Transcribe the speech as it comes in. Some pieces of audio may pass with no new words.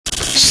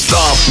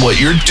Stop what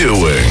you're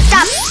doing.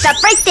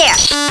 Stop right there.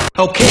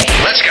 Okay,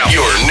 let's go.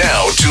 You're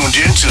now tuned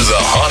into the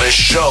hottest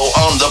show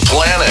on the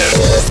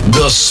planet,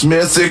 The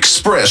Smith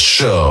Express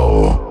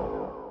Show.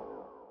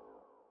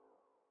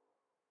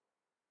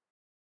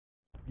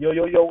 Yo,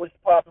 what's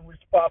poppin'?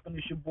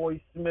 It's your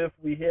boy Smith.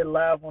 We here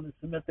live on the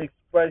Smith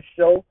Express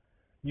Show.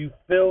 You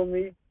feel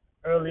me?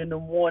 Early in the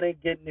morning,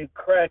 getting it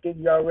cracking.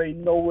 You already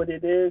know what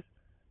it is.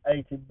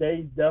 Hey,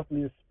 today's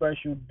definitely a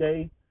special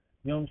day.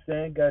 You know what I'm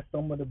saying? Got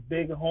some of the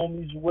big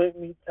homies with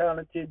me,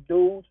 talented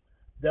dudes.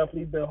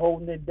 Definitely been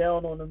holding it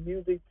down on the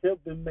music tip,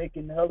 been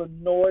making hella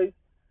noise.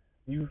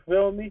 You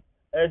feel me?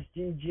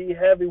 S.G.G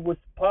heavy, what's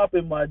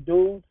poppin', my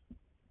dudes?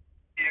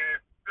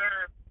 Yes,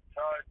 sir.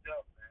 Charged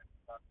up,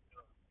 man.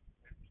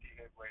 S.G.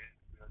 Headway is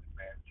good,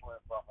 man.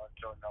 12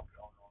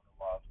 number on the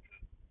roster.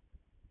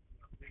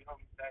 Big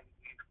homie Saturday,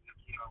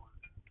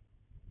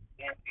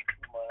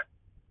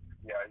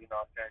 yeah, you know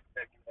what I'm saying?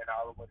 Checking in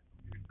all over the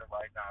computer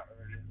right now,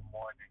 early in the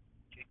morning,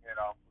 kicking it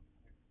off with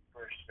the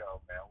first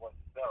show, man. What's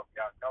up?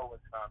 Y'all know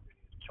what time it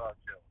is. Charge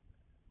up.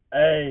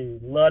 Hey,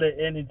 love the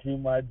energy,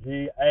 my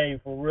G.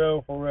 Hey, for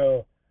real.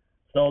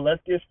 So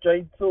let's get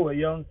straight to it,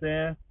 you know what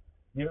I'm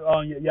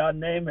saying? Y'all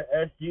name it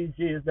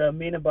S.G.G. Is there a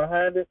meaning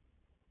behind it?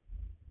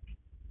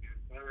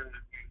 There is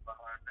a meaning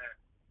behind that.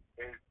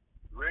 It's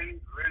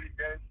really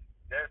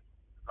that's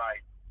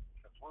like,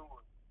 since we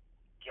were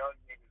young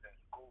niggas in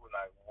school,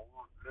 like when we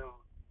was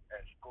little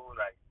at school,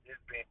 like it's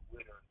been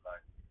with us,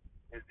 like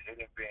it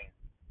had been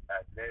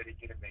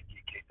athletic, it had been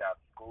get kicked out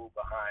of school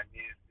behind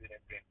this, it had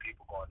been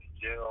people going to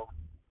jail,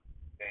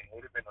 and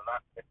it had been a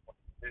lot of for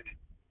the city,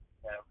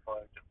 and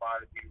for it to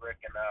finally be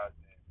recognized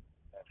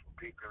and for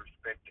people to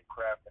respect the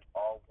craft and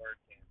all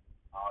work and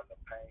all the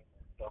pain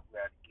and stuff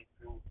we had to get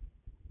through.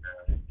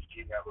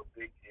 It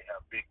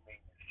have big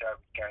meaning,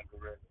 Savage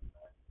Kangaroo,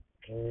 man.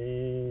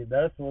 Hey,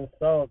 that's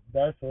what's up,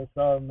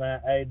 man.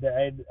 Hey,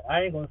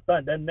 I ain't gonna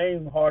stunt. That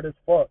name hard as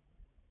fuck.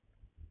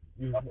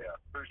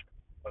 Appreciate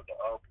for the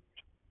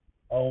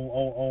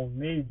on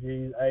me,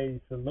 G. Hey,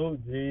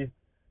 salute, G.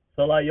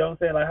 So like, you know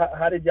what I'm saying? Like,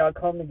 how did y'all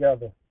come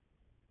together?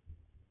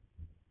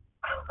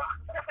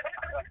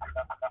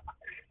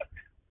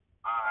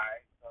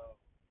 Alright, so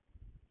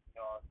you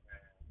know what I'm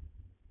saying.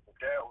 With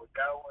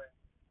that one,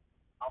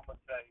 I'm gonna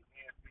say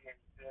me and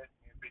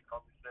Big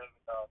Homie Savage,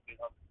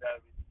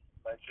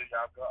 make sure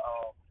y'all go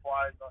before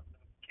I go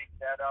kick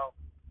that out,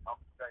 I'm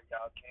gonna say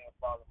y'all can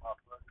follow my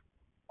brother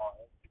on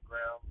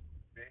Instagram,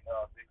 Big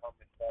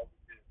Homie Savage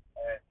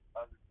at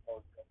 _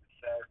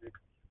 Savage.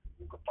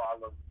 You can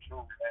follow the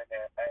True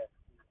Man at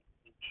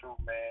True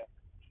Man,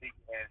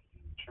 CNC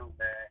True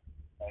Man,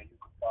 and you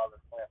can follow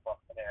Twin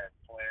 400 at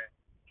Twin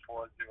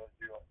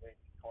 4008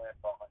 Twin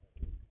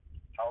 400.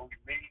 How we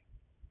meet,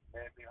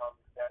 man, Big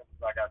Homie Savage,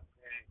 like I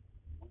said,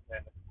 we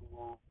been to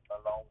school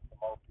along with some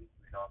more people,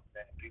 you know what I'm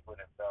saying? People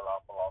that fell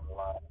off along the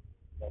line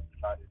that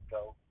decided to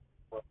go.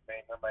 But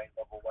man, him ain't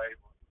never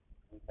wavered.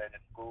 We been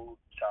in school,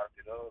 chopped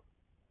it up,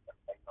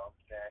 you know what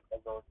I'm saying?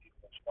 That little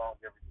people been strong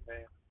ever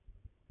since.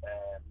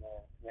 And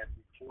man,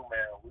 CNC2,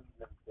 man, we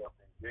lived up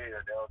in jail.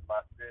 That was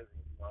my feeling,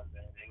 you know what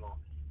I'm saying?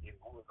 We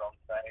was on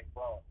the same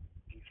phone.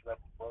 He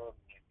slept above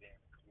me, and then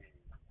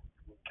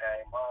we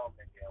came home,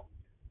 and then we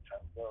just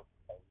turned up.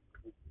 And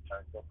we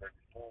turned up ever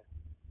since.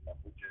 And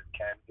we just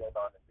came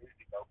together on the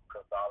music, though,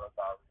 because all of us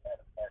already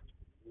had a passion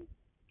for music.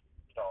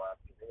 So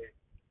after that,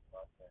 you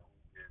know what I'm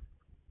saying,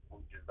 we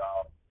just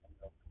all, you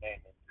know,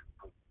 came and just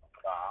put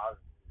our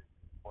eyes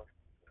into it.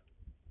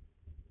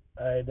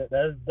 Hey,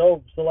 that's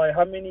dope. So like,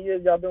 how many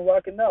years y'all been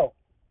rocking out?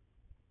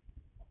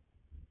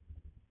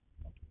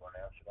 Want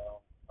to answer that?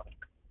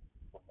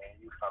 Well, man,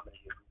 you how many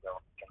years ago?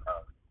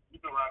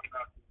 You've been rocking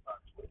out since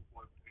about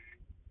 24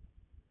 years.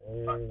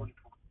 About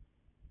 24.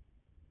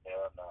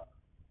 Hell no.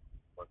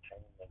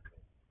 14 nigga.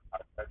 I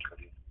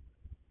actually,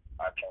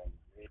 I can't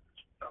reach.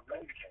 No,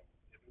 maybe can't.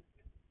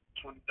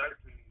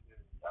 2013,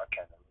 I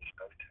can't reach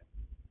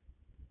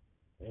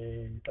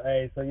 13.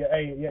 Hey, so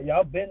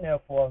y'all been there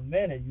for a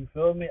minute. You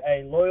feel me?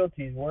 Hey,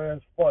 loyalty's rare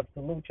as fuck.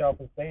 Salute y'all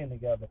for staying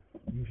together.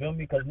 You feel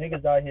me? Cause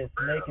niggas out here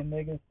snaking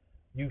niggas.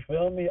 You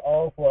feel me?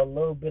 All for a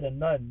little bit of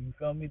nothing. You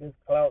feel me? This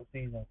clout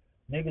season,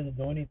 niggas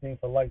will do anything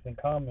for likes and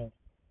comments.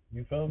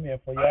 You feel me?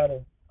 And for y'all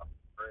to,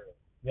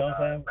 you know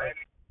what I'm saying?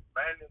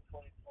 Man, in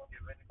 2020,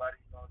 if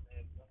anybody, you know what I'm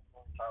saying,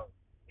 2020 talk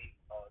me,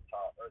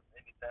 talk us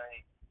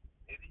anything,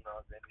 if you know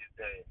what I'm saying, is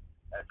that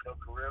as your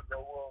career go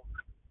up,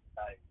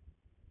 like,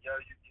 yo,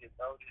 you get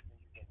noticed and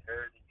you get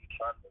heard and you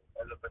trying to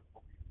elevate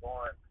what we're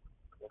doing.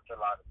 There's a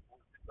lot of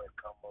movements that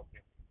come up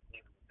and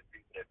with the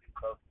people that be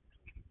close to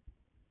you.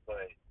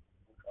 But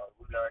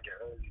we learned it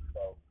early,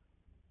 so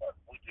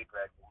we just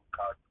glad that we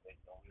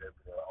cultivate and we're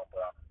able to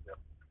humble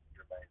ourselves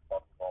and remain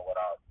focused on what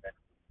our meant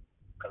to.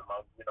 Because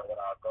we know what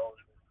our goal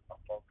is. I'm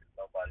focused,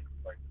 nobody can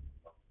break it.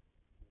 So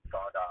we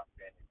found our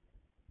identity.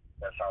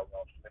 That's how we're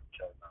going to slip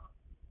each other now.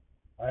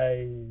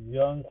 Hey, you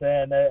know what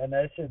I'm saying?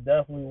 That shit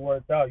definitely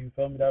worked out. You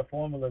feel me? That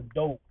formula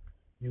dope.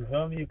 You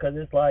feel me? Because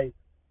it's like,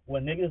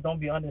 when niggas don't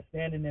be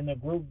understanding in the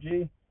group,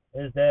 G,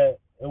 is that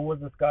it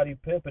was a Scottie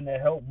Pippen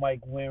that helped Mike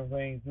win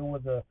rings. It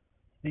was a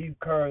Steve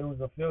Kerr, it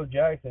was a Phil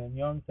Jackson. You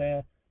know what I'm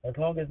saying? As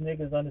long as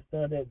niggas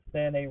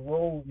understand a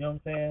role, you know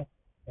what I'm saying,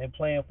 and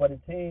playing for the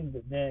team,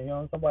 then you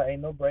know somebody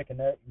ain't no breaking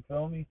that. You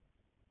feel me?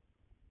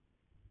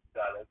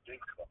 Yeah, that's big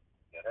stuff.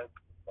 Yeah, that's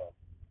big stuff.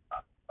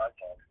 I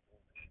can't do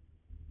it.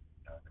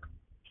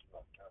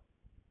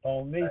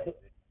 On me, Hey,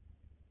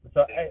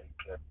 so hey,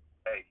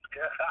 hey.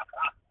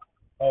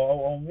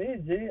 on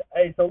me, G.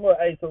 Hey, so look,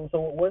 hey, so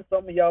what's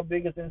some of y'all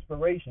biggest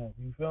inspirations?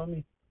 You feel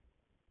me?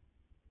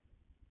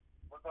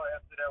 We're gonna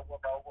answer that one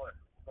by one.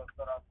 We're gonna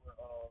start off with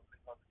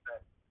Big Homie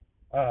Jack.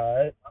 All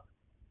right.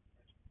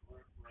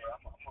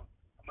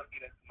 I'm gonna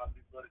get into my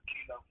big brother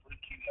Kilo, free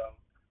Kilo.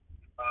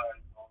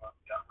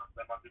 Y'all know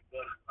that my big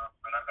brother, man,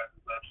 I got to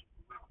love you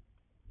for real.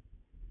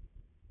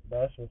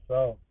 That's what's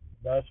up.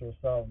 That's what's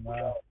up,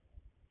 man.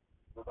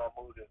 We're gonna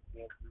move this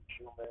into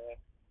you, man.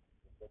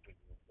 It's a big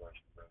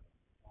inspiration, brother.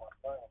 My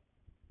son,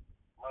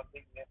 my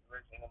big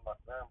inspiration in my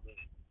family.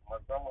 My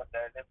grandma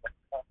died in my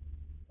house,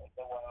 and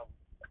so I'm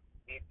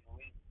getting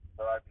me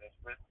so I can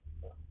express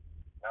myself.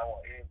 I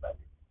want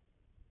everybody.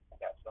 I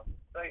got something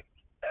to say.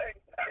 Hey,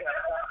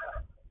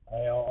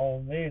 Hey,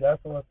 on me,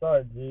 that's what's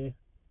up, G.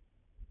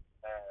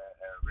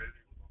 and really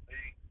for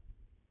me,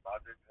 my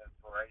biggest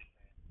inspiration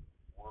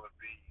would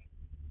be,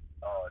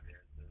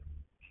 there's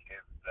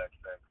the black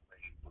family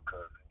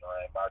because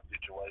in my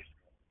situation,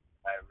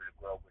 I didn't really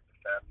grow up with the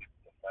family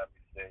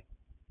thing,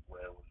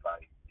 where it was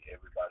like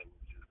everybody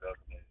was just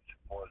loving and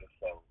supportive.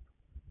 So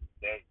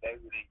they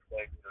really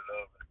gave me the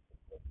love and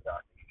support that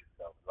I needed.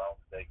 So as long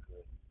as they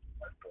could,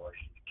 my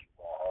inspiration to keep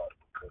on hard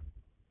because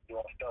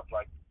doing stuff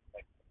like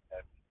that makes me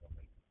happy,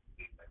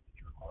 you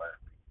know,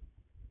 happy.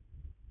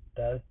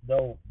 That's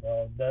dope,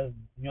 bro. That's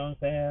you know what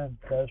I'm saying.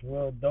 That's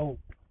real dope.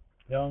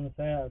 You know what I'm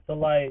saying. So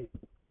like,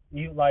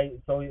 you like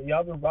so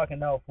y'all been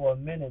rocking out for a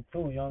minute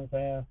too. You know what I'm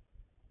saying.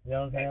 You know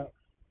what I'm saying.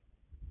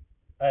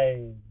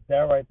 Hey,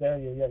 that right there,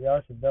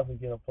 y'all should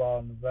definitely get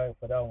applause in the back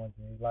for that one,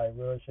 G. Like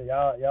real shit.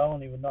 Y'all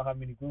don't even know how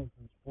many groups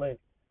have split.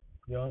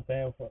 You know what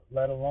I'm saying.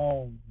 Let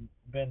alone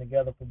been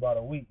together for about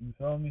a week. You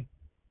feel me?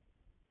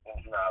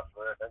 Nah,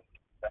 for that's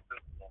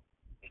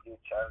it get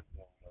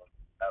challenging,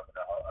 having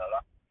a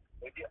lot.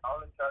 Maybe the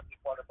only challenging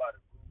part about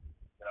a group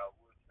that I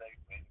would say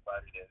for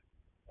anybody that's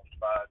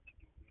inspired to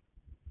do it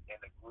in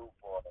a group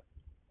or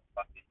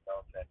somebody,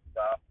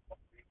 stop or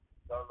be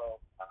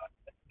solo,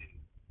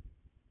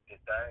 the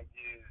thing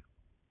is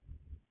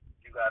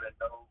you gotta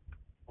know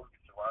who you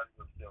surround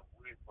yourself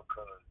with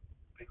because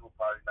people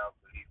probably not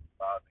believe in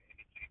vibe and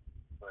energy,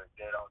 but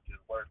they don't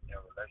just work in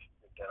a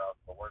relationship, that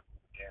also work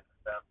within the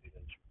family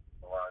that you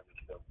surround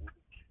yourself with.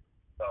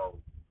 So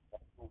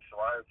when you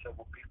surround yourself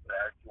with people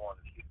that actually want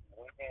to see you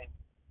win,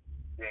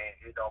 then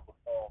it don't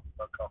become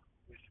a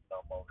competition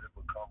no more. It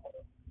become a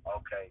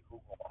okay,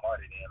 who gonna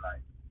hard it in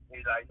like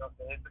it's like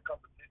it's a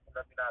competition.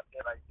 Let me not say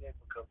it like that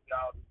because we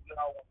all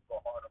want to go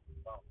hard on the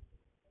song.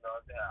 You know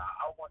what I'm saying?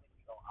 I want to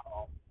eat on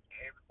all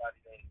everybody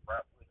that is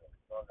rap with us.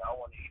 You know, I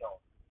want to eat on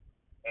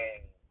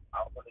and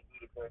I want to do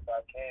the best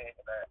I can.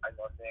 And I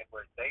know what I'm saying,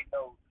 but they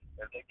know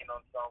if they get on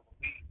the song with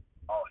me,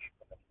 oh, he's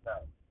gonna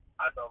snap.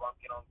 I know if I'm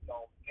getting on the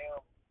song with him,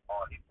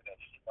 oh, he's gonna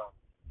shit on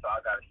me. So I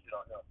gotta shit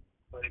on him.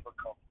 But it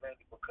becomes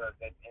friendly because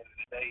at the end of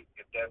the day,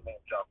 if that man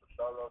drop a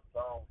solo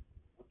song,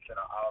 we can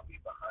all be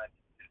behind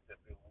it just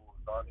if it was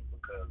on it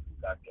because we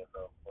got that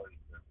love for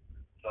each other.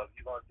 So if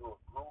you're gonna do a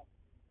group,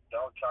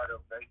 don't try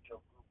to base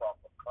your group off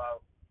of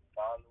clout,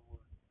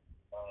 followers,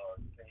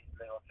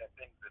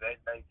 things of that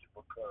nature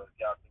because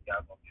y'all think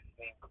y'all gonna get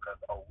seen because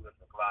we're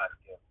supply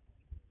together.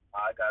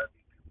 I gotta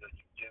be people that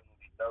you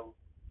genuinely know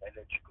and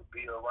that you could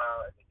be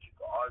around and that you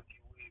could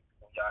argue with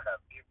when y'all have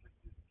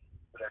differences.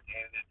 But at the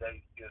end of the day,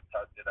 still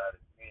talk it out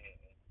as men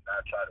and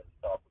not try to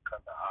start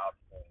becoming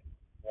opposite and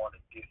want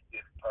to diss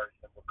this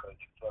person because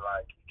you feel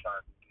like he's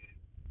trying to do this.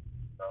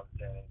 You know what I'm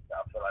saying?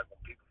 I feel like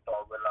when people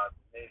start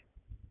realizing this,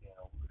 we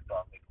can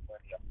start making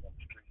money out on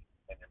the street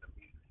and then the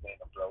music scene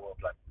will blow up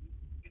like the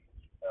music scene.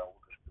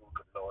 We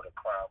could lower the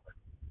crime rate.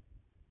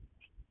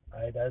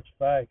 Hey, that's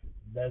facts.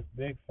 That's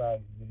big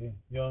facts, G.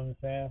 You know what I'm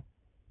saying?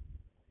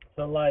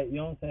 So like, you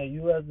know what I'm saying?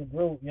 You as a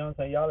group, you know what I'm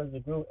saying? Y'all as a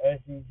group,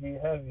 S.G.G.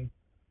 Heavy.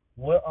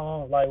 What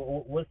like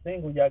what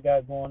single y'all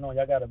got going on?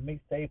 Y'all got a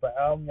mixtape, an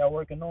album y'all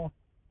working on?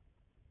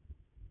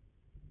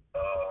 Uh,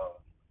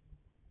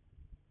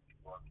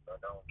 I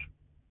don't.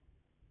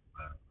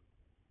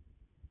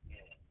 Yeah,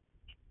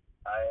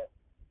 I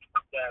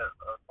got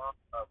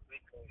a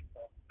big thing.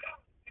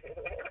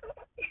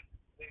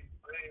 Big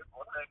red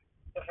one.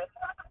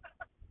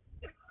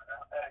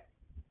 Hey,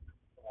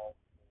 come on,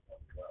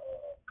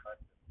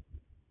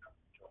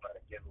 trying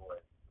to give away.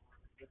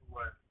 Give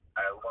away.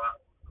 I want.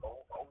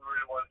 I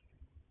really want to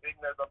see. Big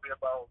that's gonna be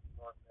about.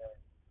 You know what I'm saying?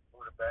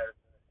 Who the baddest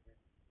in the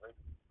city?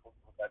 Who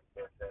got the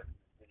best ass in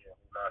the city? And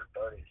who know how to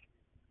throw this shit?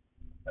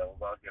 And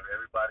we're gonna give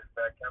everybody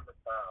fair camera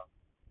time.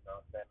 You know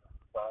what I'm saying?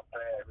 So I'm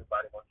saying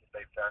everybody wants to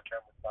say fair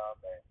camera time,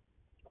 man.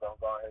 We're gonna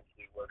go ahead and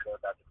see what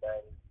goes out the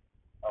baddest.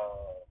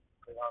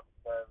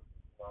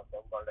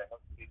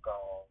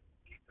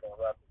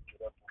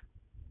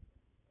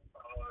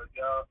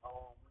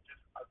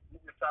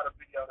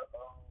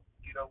 to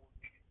get up with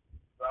me,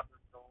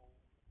 dropping soon.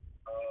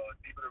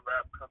 Deeper the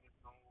rap coming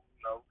soon.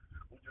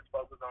 We just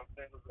focus on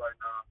singles right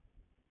now,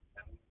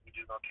 and we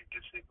just gonna keep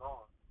this shit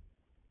going.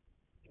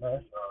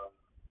 Nice.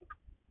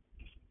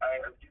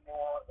 Give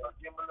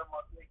me a little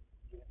more thing.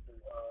 Get into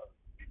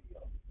video.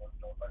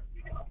 Like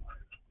video.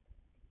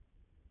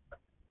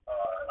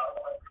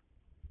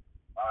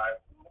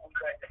 Alright, we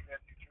back in the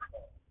future.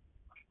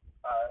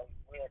 Alright,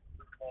 we had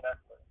this man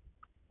that's what.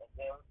 And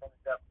then we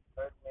finished up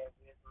Murder Man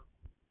business.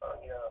 Oh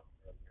yeah.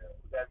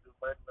 We gotta do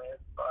Murder Man.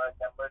 Alright,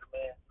 got Murder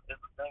Man. This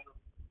is a single.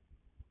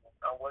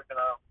 I'm working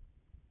on.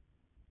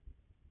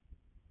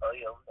 Oh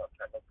yeah, we're gonna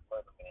turn up the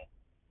Murder Man.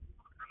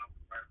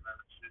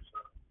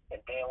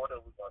 And then what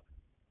are we gonna do?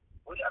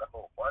 We gotta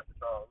move bunch of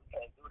songs. We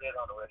can't do that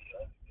on the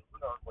radio.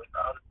 We're gonna waste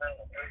all the time.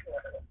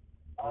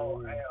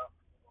 Oh hell.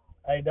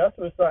 Hey, that's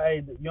what's up.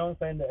 Hey, you know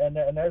what I'm saying?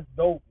 And that's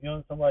dope. You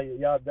know what I'm saying? Like,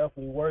 y'all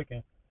definitely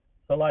working.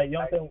 So, like, you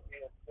know what I'm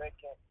saying?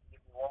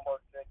 Give me one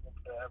more second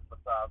to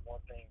emphasize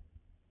one thing.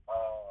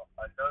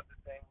 Another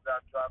thing we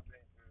got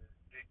dropping is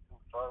Big 2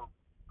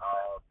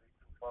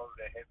 Big 2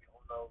 the Heavy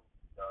Uno,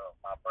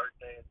 my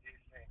birthday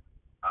edition.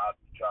 I'll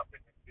be dropping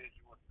the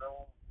visual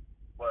soon,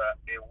 but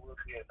it will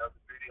be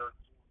another video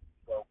too,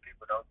 so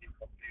people don't get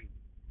confused.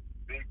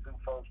 Big 2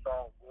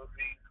 song will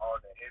be on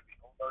the Heavy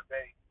Uno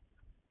day,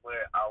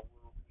 where I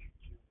will be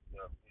shooting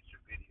the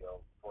official video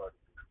for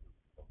the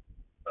Big 2.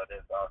 So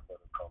that's also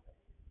the coming.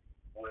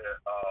 Where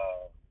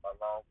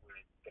along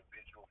with the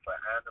visual for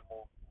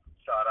Animal,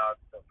 shout out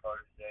to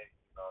Protege,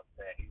 you know what I'm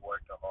saying? He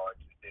worked hard,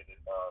 just did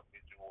his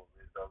visual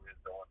Rizzo in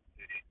the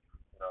city,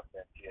 you know what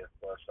I'm saying? TS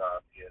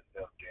Sunshine,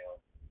 TSF Jam.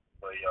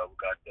 But yeah, we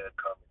got that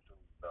coming too.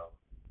 So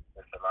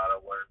it's a lot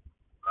of work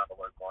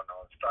going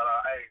on. Shout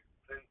out,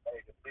 the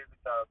busy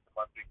shout out to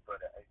my big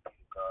brother AP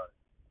God.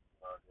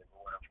 If it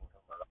wasn't for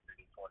him, I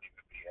really won't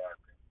even be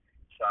happening.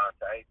 Shout out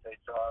to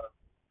AJ Charles,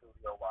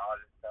 studio with all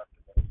this stuff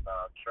to the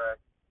soundtrack.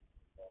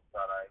 And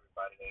shout out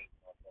everybody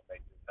that's gonna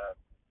make this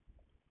happen.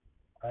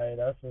 Hey,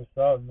 that's what's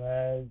up,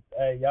 man.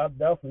 Hey, y'all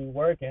definitely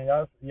working.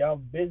 Y'all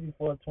busy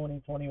for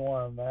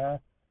 2021, man.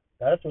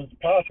 That's what's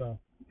popping.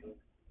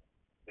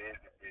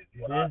 Busy.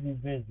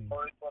 2021,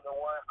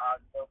 I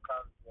still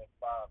constantly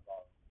 5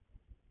 hours.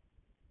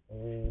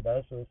 Hey,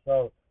 that's what's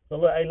up. So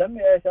look, hey, let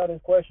me ask y'all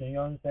this question. You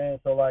know what I'm saying?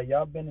 So like,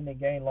 y'all been in the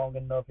game long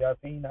enough. Y'all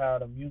seen how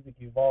the music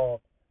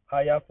evolved. How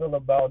y'all feel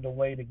about the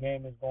way the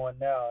game is going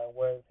now and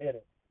where it's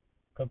headed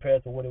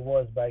compared to what it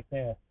was back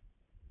then?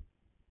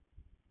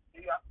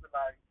 Yeah, I feel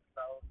like,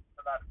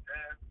 a lot of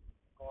jazz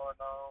going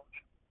on.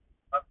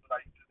 I feel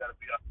like you just gotta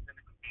be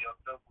authentic and be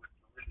yourself with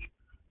to really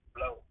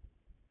blow,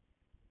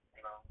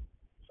 you know.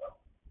 So,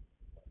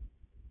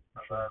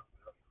 Sure.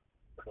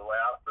 the way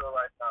I feel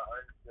right now, I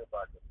just feel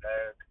about the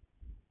past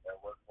and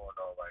what's going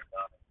on right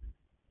now.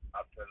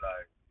 I feel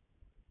like,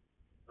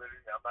 really,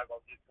 I'm not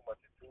gonna get too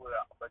much into it.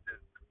 I'm gonna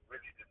just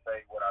really just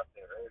say what I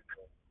said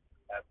earlier,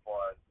 as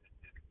far as it's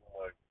just too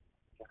much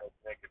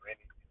negative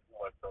energy, too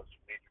much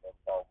social media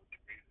involved with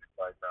the music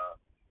right now.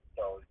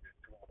 So it's just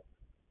too much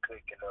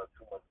clicking up,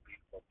 too much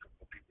beef, and too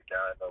many people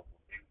dying over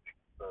music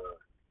because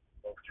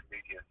social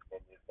media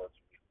and this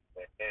social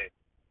media and that.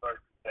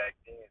 Versus back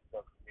then,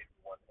 social media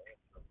wasn't the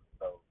answer.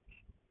 So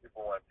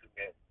people weren't too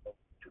busy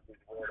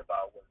worried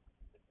about what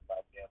it's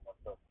about them on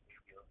social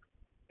media.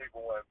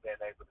 People weren't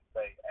being able to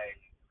say, hey,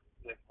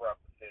 this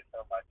rapper said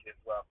something like this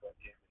rapper, and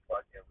then just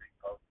start getting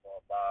reposted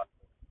on Bob.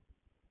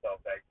 So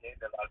back then,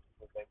 a lot of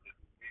people was able to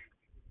do music.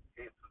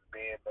 Hits was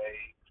being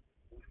made.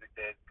 Music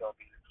that's gonna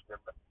be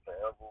remembered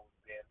forever was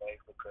being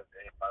made because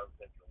everybody was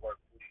able to work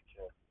with each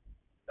other.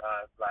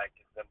 Now it's like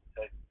it's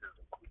limitations because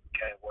we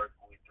can't work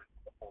with just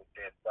with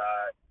that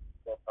side,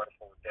 one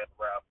person with that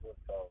rapper.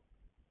 So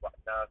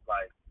right now it's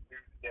like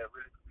music that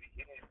really could be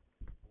hitting.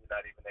 We're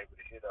not even able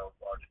to hit those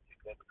artists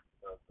together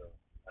because of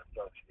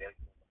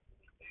association and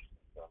communication.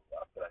 So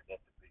I feel like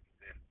that's the biggest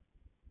difference.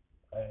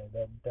 Hey,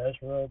 that's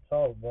real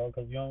talk, bro.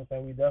 Because you know what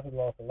I'm saying. We definitely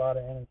lost a lot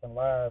of innocent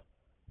lives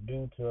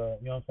due to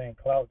you know what I'm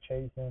saying clout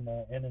chasing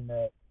and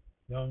internet.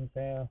 You know what I'm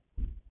saying?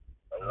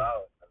 A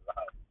lot,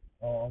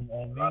 On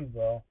a lot. me,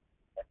 bro.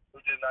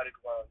 We're just not even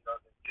going to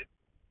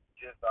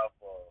just off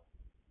of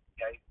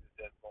cases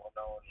that's going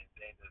on and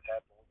things that's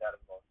happening. We got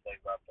to go say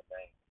rapper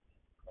names.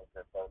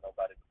 Okay, so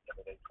nobody can tell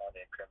me they trying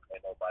to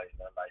incriminate nobody,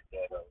 nothing like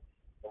that. But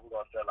we're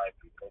going to tell like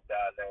people that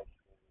died last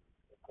year,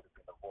 it could have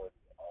been avoided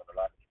on a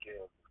lot of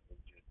scales. It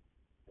just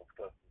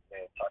discuss this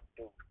man talk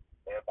through.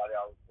 Everybody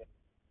always think,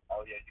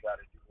 oh yeah, you got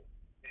to do it.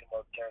 Pretty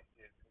much can't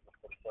see it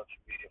for the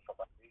social media for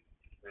my music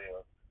to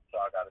sell.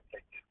 So I got to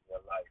take this to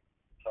real life.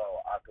 So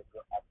I could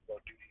go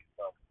do these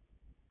stuff.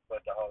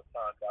 But the whole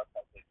time, y'all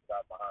got this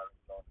guy behind,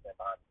 you know what I'm saying,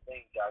 behind the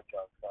scenes, y'all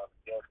got come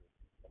together.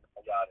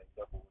 And y'all didn't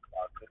double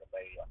what I could have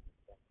made. You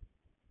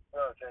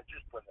know what I'm saying?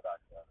 Just putting it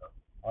out there. Though.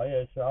 Oh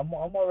yeah, sure. I'm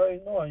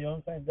already knowing. You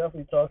know what I'm saying?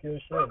 Definitely talk your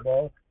shit,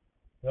 bro.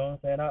 You know what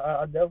I'm saying?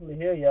 I definitely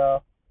hear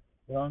y'all.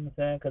 You know what I'm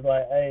saying? Cause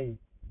like, hey,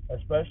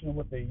 especially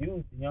with the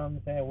youth. You know what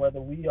I'm saying?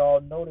 Whether we all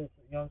notice,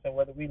 you know what I'm saying?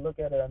 Whether we look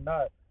at it or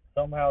not,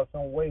 somehow,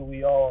 some way,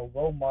 we all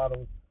role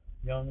models.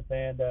 You know what I'm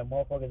saying? That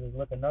motherfuckers is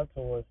looking up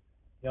to us.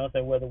 You know what I'm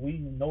saying? Whether we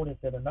notice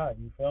it or not,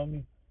 you feel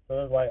me?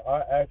 So it's like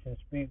our actions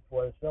speak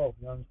for itself.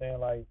 You know what I'm saying?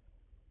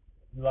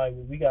 Like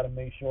we got to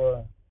make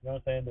sure. You know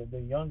what I'm saying? The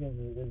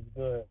youngins is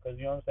good because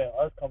you know what I'm saying.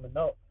 Us coming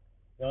up,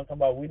 you know what I'm talking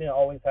about. We didn't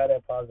always have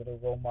that positive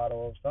role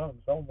model of some.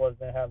 Some of us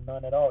didn't have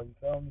none at all. You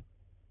feel me?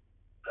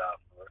 Yeah,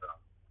 for real.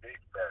 Big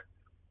facts.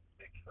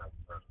 Big facts,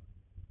 brother.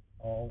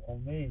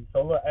 On me.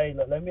 So look, hey,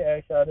 look, let me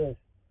ask y'all this.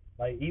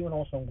 Like even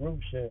on some group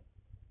shit,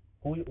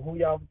 who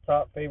y'all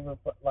top favorite?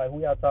 Like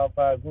who y'all top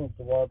five groups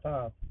of all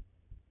time?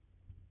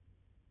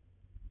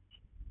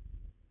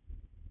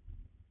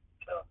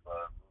 Tough,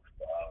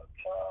 Rooster,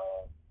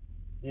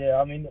 Yeah,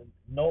 I mean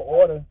no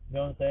order. You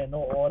know what I'm saying?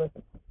 No order.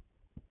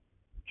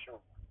 true.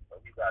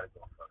 But you gotta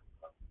go first,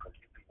 because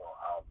you be on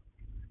all.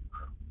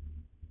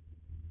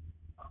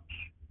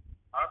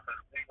 I'm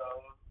finna think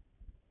of,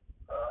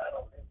 I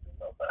don't think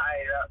so, but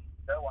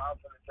that's what I'm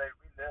finna say.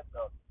 We live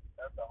up.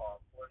 That's a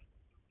hard question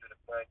due to the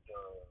fact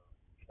of,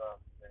 you know what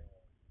I'm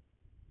saying?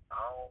 I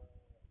don't,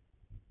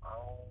 I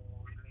don't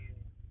really,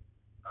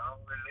 I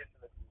don't really listen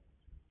to people.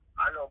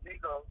 I know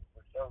Migos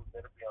for sure.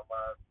 That'll be on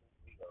my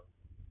Migos.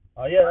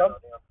 Oh I yeah, know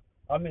them.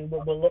 I mean,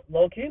 but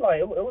low key,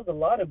 like it was a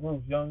lot of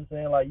groups. You know what I'm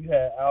saying? Like you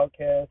had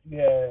Outkast, you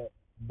had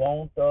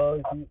Bone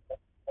Thugs.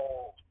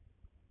 Oh,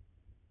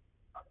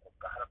 I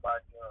forgot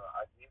about them.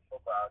 I did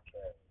forget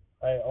that.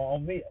 Hey,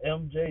 on me,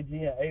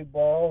 MJG and 8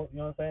 Ball. You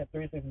know what I'm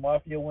saying? 3 6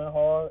 Mafia went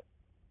hard.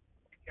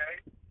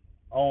 Okay.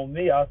 On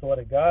me, I swear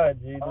to God,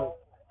 G. Dude. Oh,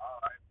 all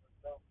right.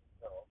 So,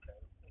 okay.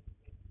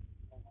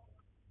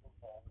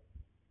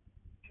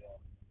 Yeah.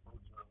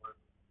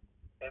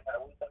 If I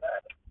was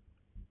that,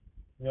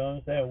 You know what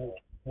I'm saying?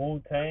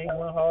 Wu Tang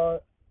went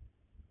hard.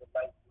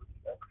 like,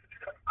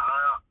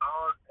 I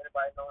don't,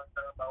 anybody know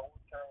anything about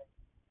Wu-Tang?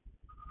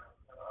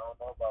 I don't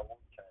know about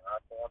Wu-Tang. I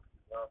think I'm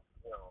too young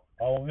to know.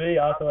 On me,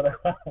 I swear to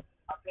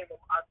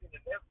I think the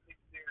Netflix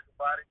series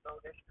about it,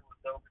 though, that shit was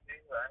dope as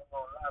hell. I ain't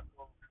gonna lie to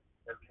you.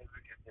 If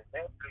the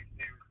Netflix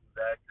series was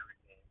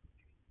accurate, then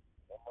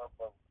that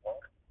motherfucker was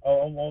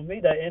fun. on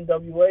me, that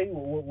NWA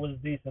was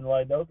decent.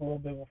 Like that was a little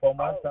bit before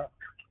my Oh, time.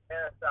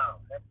 hands down,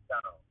 hands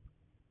down.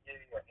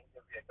 Yeah, yeah,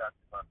 NWA got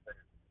to my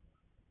favorite.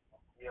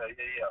 Yeah,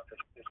 yeah, yeah. For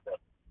sure.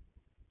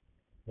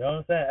 You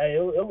know what I'm saying? Hey,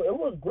 it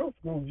was groups.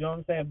 You know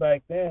what I'm saying?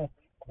 Back then.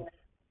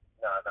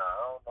 Nah, I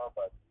don't know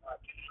about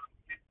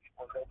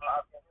was they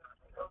popping?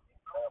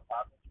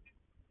 Popping?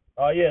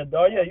 Oh yeah,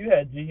 you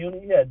had G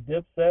Unit, you had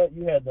Dipset,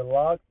 you had the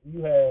Locks,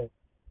 you had,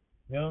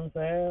 you know what I'm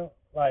saying?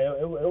 Like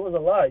it was a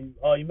lot.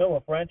 Oh, you remember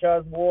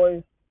Franchise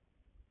Boys?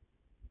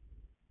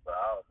 Bro,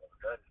 I was a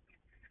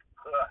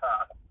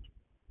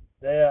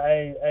Yeah,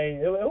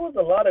 it was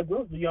a lot of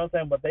groups. You know what I'm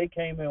saying? But they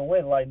came and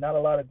went. Like not a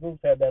lot of groups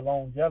had that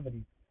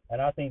longevity,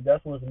 and I think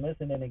that's what's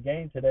missing in the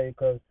game today.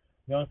 Because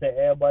you know what I'm saying?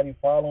 Everybody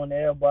following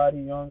everybody.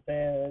 You know what I'm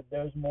saying?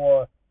 There's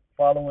more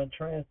following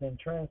trends than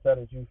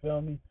trendsetters. You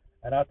feel me?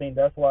 And I think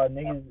that's why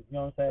niggas, you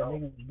know what I'm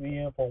saying? Niggas be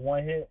in for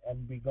one hit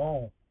and be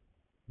gone.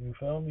 You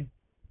feel me?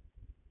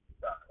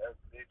 Nah, that's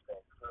big thing.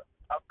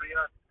 I'll be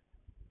honest,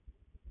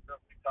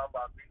 since we talk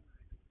about music,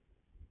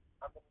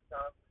 how many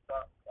times we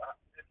talk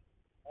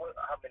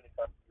how many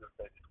times do you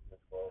say this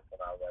was when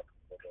I rap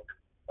for the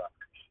stop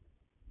this shit?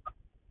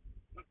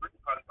 We really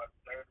probably about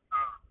the third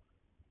time.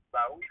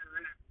 Like we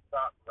really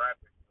stopped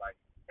rapping, like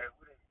and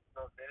we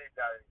didn't they didn't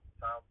got any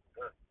time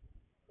with us.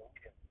 So we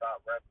didn't stop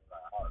rapping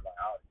like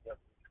out yeah,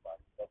 we just like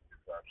fuck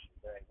this rap shit.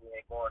 Man, we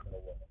ain't going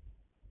nowhere.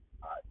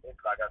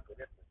 It's like I said,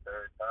 it's the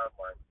third time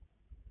right.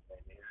 And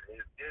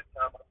it's this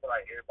time I feel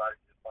like everybody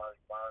just finally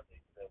found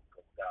themselves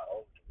because we got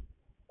older.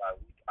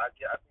 Like I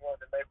just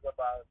wanted to make up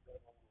our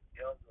when we was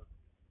younger.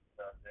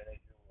 You know what I'm saying?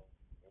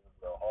 It was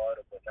a little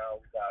harder, but now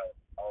we got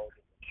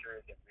older,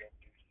 mature, and been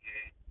through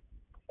shit.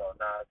 So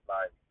now it's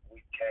like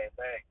we came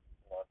back.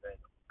 You know what I'm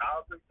saying?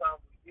 All three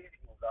times we did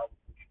it was always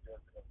with each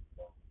other.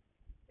 So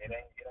it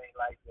ain't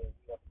like that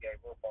we ever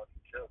gave up on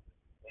each other.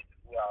 It's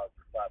just we all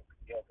just got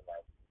together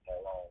like so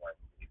long like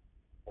this.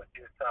 But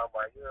this time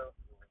right here,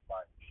 it was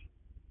like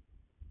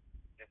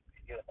just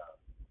together now.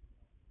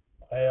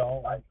 Hey,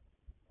 Like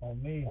on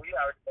me. we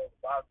already know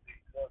about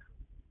each other.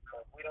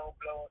 So if we don't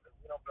blow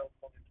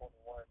 2021,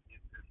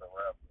 it's just a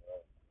wrap.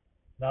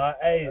 Nah,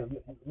 hey,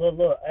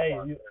 look,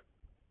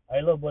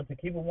 hey, look, but to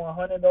keep it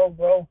 100 though,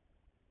 bro.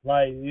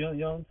 Like you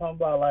know what I'm talking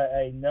about? Like,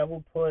 hey, never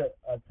put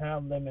a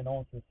time limit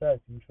on success.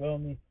 You feel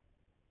me?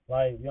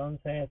 Like, you know what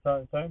I'm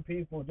saying? Certain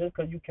people, just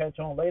 'cause you catch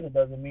on later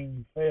doesn't mean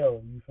you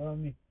fail. You feel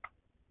me?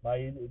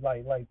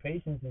 Like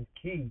patience is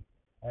key,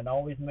 and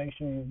always make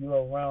sure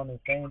you're around the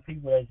same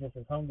people that's just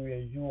as hungry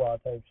as you are,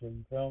 type shit.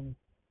 You feel me?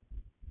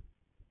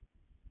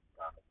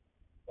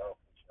 So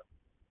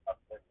I've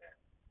been there.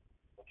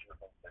 What you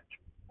gonna say?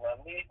 Now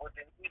me with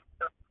the new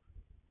stuff,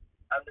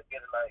 I look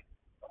at it like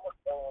I'm gonna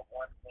throw up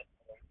one thing.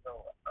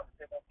 So I'm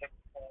just gonna take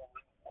the phone.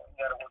 We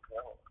gotta work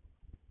that hard.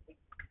 We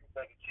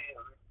take a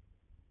chill.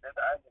 That's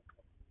the idea.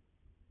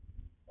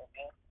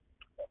 Okay.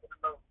 I don't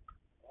know.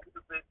 We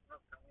the best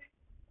group to me.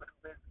 We the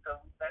best because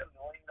we family.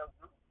 We ain't no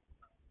group.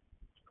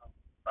 So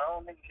I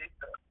don't need shit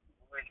to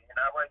really. And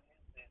I write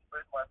music and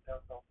express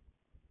myself. So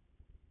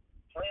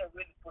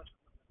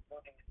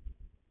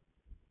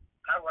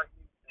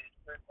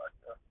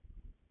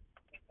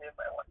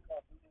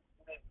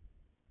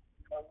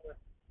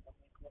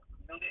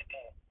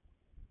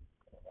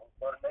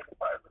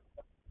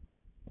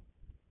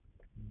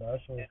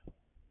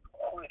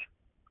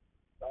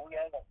we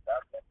ain't gonna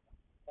stop that.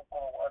 1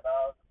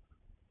 hour,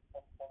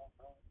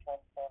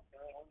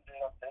 2023, we just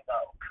gonna take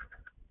out.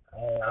 I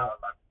was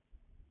like,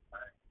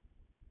 man,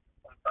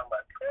 I'm talking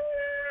about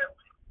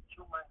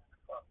 2 months.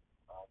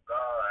 Oh,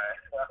 God.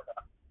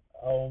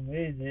 Oh,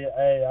 me, G.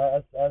 Hey,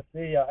 I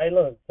see ya. Hey,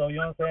 look. So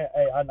you know what I'm saying?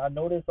 Hey, I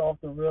know this off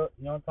the real.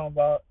 You know what I'm talking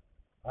about?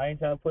 I ain't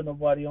trying to put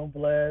nobody on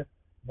blast,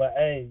 but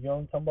hey, you know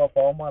what I'm talking about?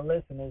 For all my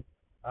listeners,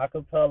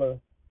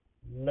 acapella.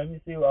 Let me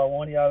see.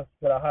 One of y'all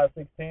spit a hot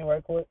 16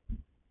 right quick.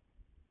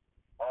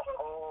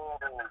 Oh,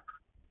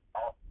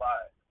 on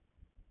fire.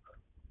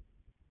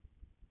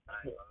 I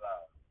ain't gonna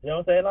lie. You know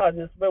what I'm saying? No,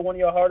 just spit one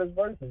of your hardest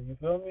verses. You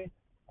feel me?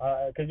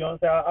 Cause you know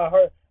what I'm saying? I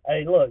heard.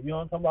 Hey, look. You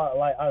know what I'm talking about?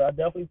 Like I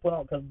definitely put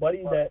on. Cause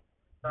buddy that.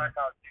 Track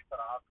out deep to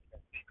the opposite.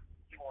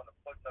 He want to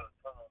put the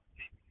tongue on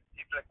deep.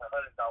 He flick the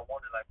hundreds. I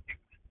wanted like people.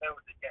 They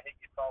was the guy he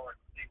get forward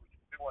to see.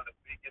 We want to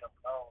be get him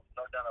known.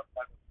 No down a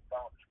fucking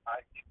phone.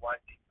 I keep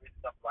white deep rich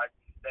stuff like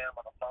me. Stand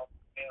on the phone.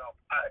 Damn.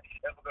 I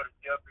ever go to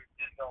jail?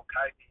 Just gonna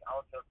kite me. I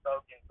don't tell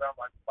Sogan.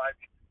 Grandma fight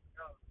me.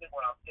 You know what I'm saying?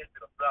 When I'm getting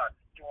to the block,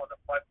 you want to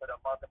fight for the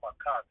mouth in my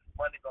car.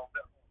 Money gonna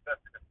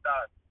invest in the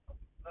stock.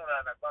 No,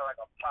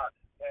 like a pot.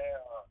 Damn.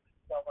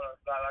 Someone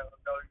like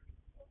a know you.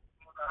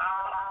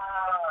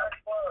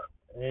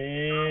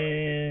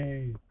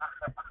 Hey.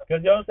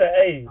 Cause you know what I'm saying?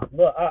 Hey,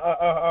 look,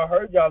 I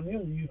heard y'all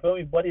music. You feel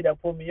me? Buddy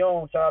that put me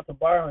on. Shout out to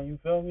Byron. You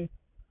feel me?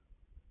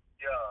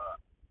 Yeah.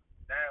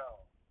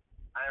 Damn.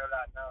 I ain't gonna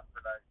lie now. I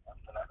feel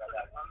like I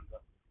got to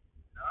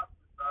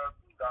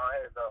go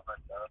ahead though,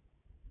 myself.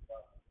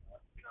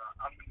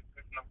 I'm in the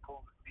position. I'm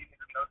cool. These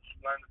niggas know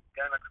you learn this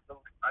game like a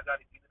student. I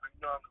gotta get it.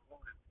 You know I'm the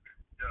rudest.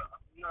 Yeah.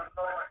 You know what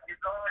I'm saying?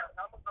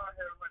 I'm gonna go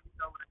ahead and let you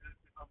know what it is.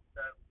 You know what I'm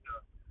saying?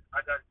 Yeah.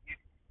 I gotta get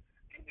it.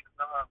 These niggas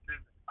know how I'm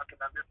living. I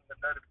cannot listen to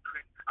none of the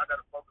critics. I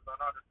gotta focus on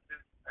all the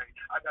decisions. Hey,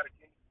 I gotta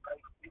get it. Hey,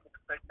 these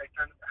niggas say they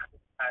turn it.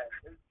 Hey,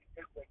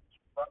 it's like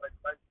you run like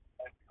crazy.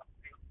 Hey, I'm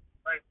still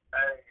crazy.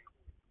 Hey,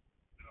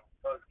 you know,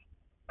 fuck.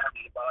 I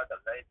need about like a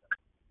laser.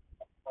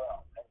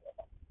 Oh,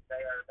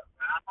 they are.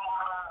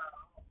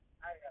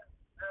 I got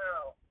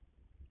girl.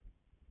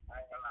 I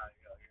ain't gonna lie,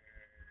 yo,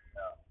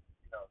 yeah.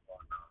 You know what's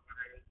going on.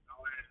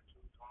 No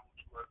attitude,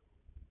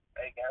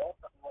 hey, guy, what's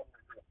up with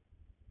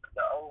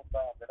the old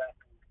song that I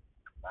do?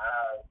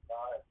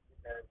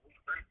 We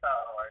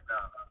freestyle right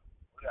now.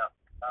 We got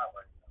freestyle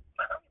right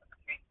now.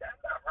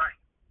 That's not right.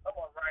 Come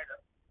on, writer.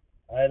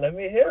 Hey, let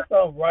me hear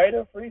some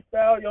writer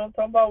freestyle. You know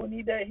what I'm talking about? We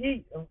need that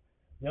heat. You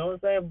know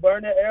what I'm saying?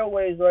 Burn the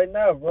airways right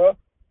now, bro.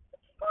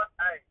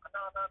 Hey,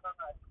 no.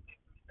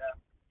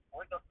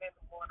 Wake up in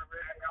the morning,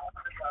 ready. I want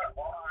to start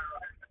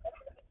right.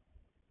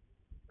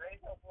 They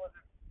ain't no more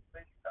than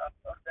they stop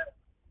that.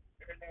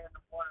 Early in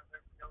the morning,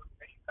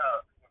 they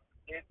stop.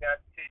 Kids got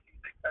tissues,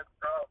 they cut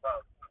straws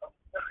out.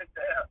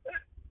 Damn.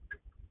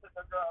 Took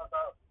the straws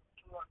out.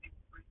 You want to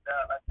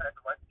freestyle. I tried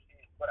to write the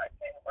shit, but I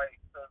can't write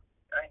because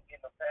I ain't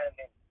getting no fan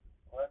name.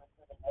 Running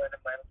through the morning,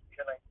 man, I'm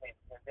feeling like this.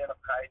 And then I'm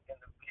kiting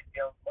the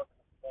video,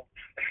 fucking the thing.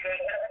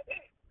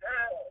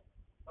 Damn.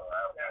 So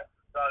I got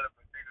solid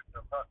material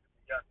to fuck with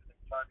the yacht. They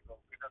trying to go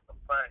pick up some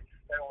fine.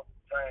 They want the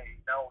train.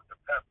 Now with the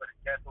pepper, the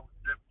gas over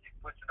the keep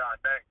pushing our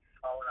name.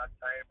 I want to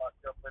train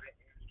myself for the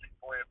industry.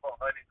 Boy, for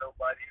honey,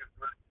 nobody is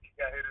really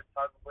got here to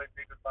talk about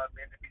niggas. My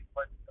man, to be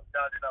funny. Come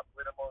down and I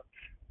put them on.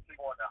 She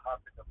want to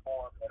hop in the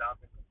form, and I'm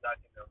in the back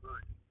in the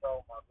hood.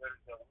 So my brother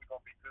said, we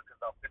going to be good because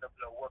I'm finna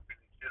blow up and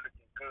it's still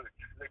looking good.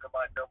 Look at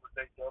my numbers,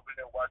 they doubling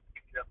and watch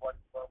me. That's why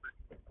it's bubbling.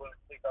 Pulling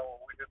stick on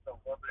when we just so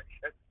bubbling.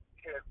 It's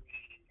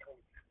heavy.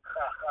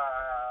 Ha ha.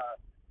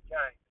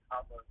 Gang,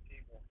 I'm a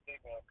Steven,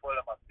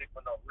 pulling my stick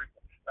for no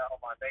reason. Now on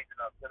my name,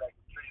 and I feel like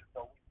a tree,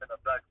 so we finna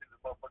black to the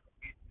motherfucking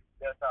beat.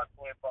 That's how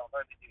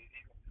 2400 get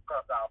even.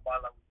 Cross our ball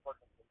like we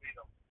fucking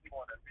Toledo. We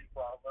wanna beat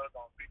for our love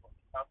on people.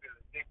 I'm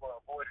feeling sick for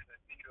avoiding the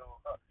needle.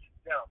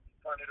 Down,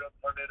 turn it up.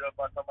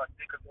 I tell my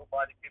dick, cause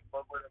nobody can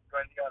fuck with a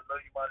granny. I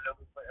love you, my love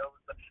is forever.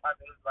 I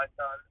know this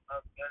lifetime,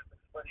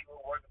 but he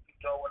was working too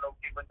low and no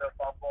giving up.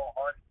 I'm going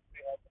hard.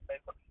 We have to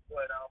make a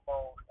but I'm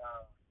on.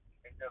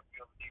 And if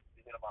you ever need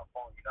to hit on my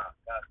phone, you know, I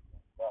got it.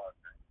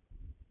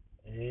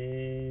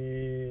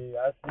 Hey,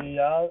 I see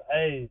y'all.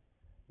 Hey,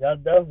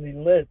 y'all definitely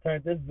lit.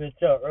 Turned this bitch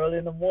up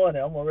early in the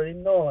morning. I'm already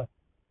knowing.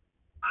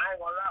 I ain't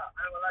gonna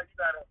lie. You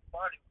got a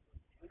party.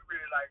 We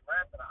really like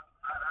rapping.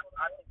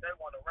 I think they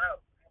want to rap.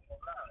 I ain't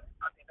gonna lie.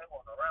 I think they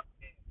want to rap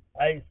again.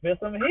 Hey,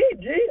 spit some heat,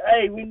 G.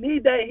 Hey, we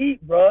need that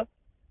heat, bro.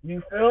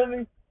 You feel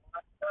me?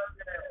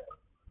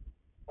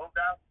 Who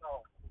got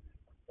some?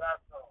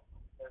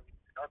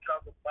 Don't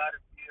talk about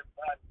it, be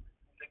about it.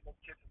 You nigga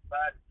kiss his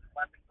body.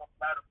 My nigga gon'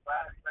 fly the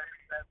body.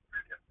 That's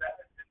pretty bad.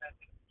 And that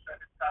nigga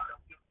shut his top. Don't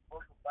give a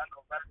fuck about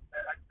no rap.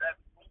 Like that.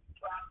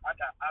 I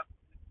got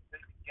options. This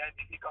gang,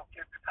 he gon'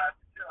 kiss his high.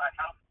 Like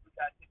how we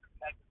got niggas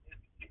like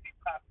this. He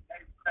pop,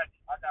 every crack.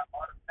 I got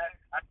automatic.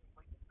 I can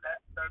wait to flat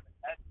service.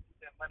 At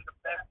that money the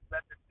best.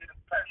 Let the shit in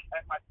flash.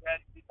 At my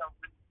daddy, he don't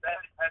really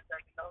bad.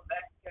 Hashtag, you know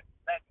that. Get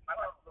back. My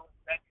little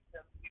back.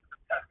 Tell me to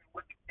touch me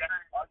with the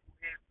gang. All you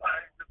hear is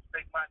fine. Just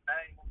take my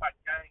name with my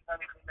gang.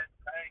 Honey, in that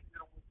thing.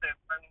 You know what that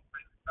thing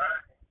is.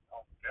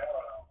 Oh,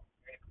 God.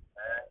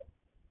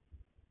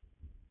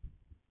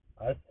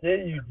 I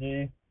see you,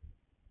 G.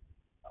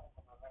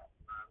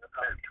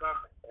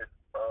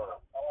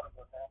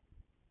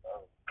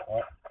 Uh,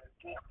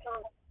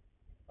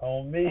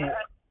 on me.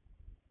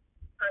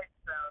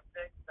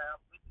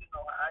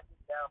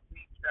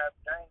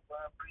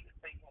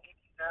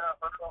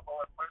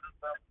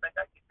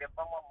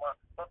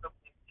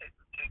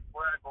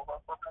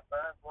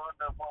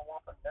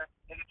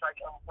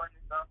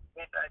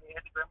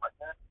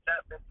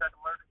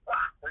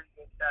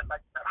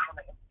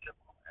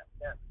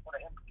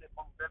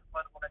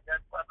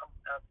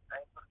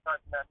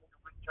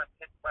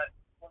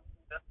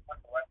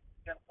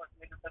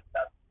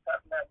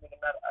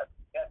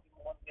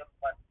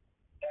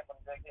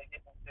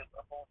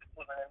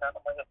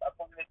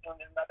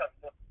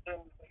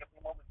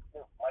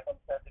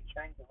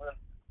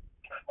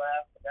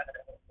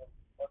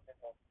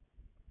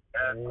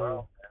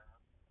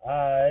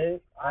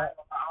 Alright.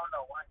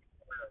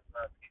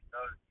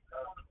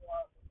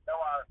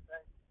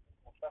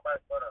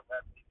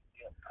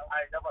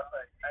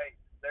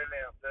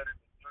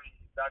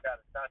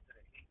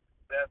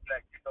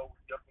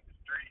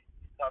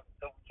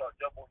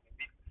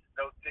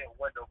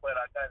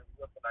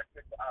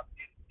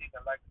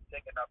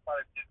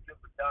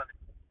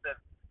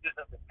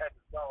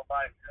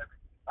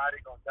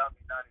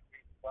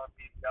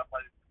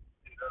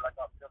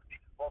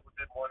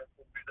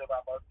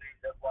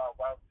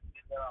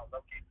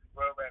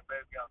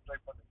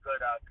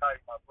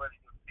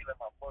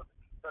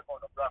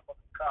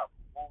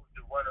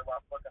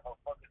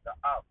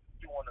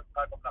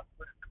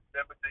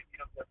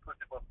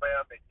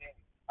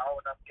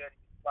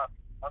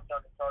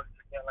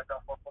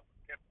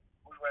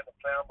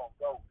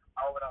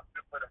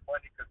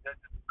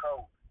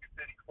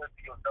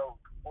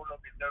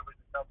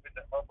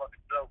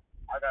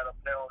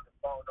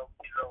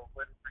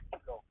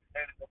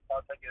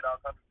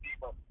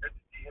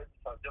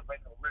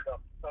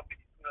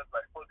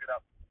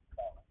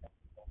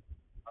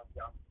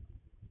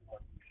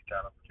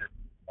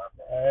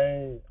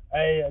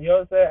 Hey, you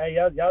know what I'm saying? Hey,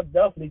 y'all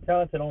definitely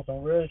talented on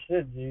some real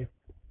shit, G.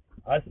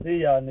 I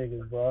see y'all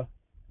niggas, bro.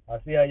 I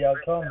see how y'all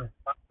coming.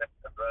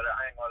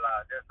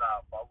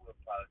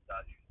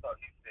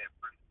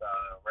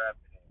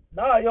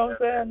 Nah, you know what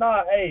I'm saying?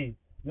 Nah, hey,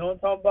 you know what I'm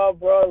talking about,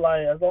 bro?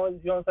 Like, as long as,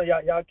 you know what I'm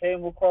saying, y'all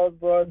came across,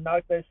 bro,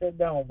 knock that shit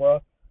down,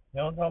 bro.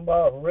 You know what I'm talking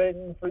about?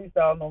 Written,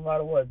 freestyle, no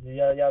matter what, G.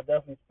 Y'all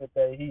definitely spit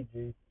that heat,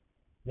 G.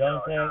 You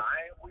know what I'm saying?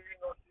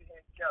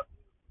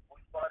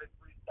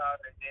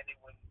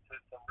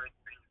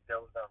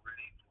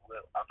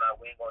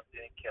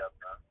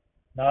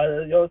 Nah,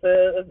 you know what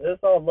I'm saying?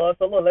 It's all love.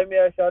 So look, let me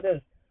ask y'all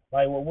this: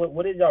 like,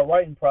 what is y'all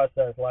writing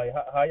process? Like,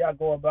 how y'all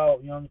go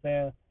about? You know what I'm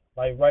saying?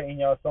 Like writing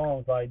y'all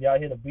songs. Like, y'all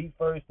hit a beat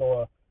first,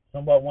 or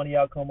somebody one of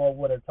y'all come up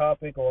with a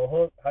topic or a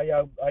hook? How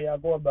y'all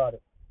go about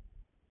it?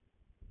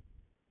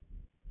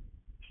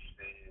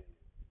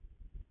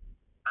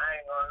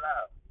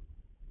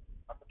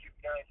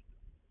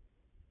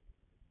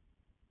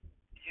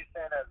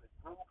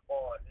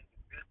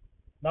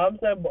 No, I'm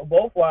saying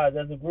both wise,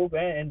 as a group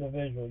and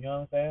individual. You know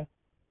what I'm saying?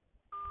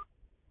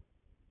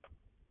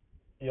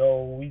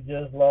 Yo, we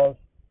just lost.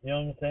 You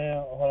know what I'm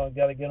saying? Hold on,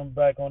 gotta get them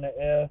back on the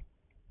air.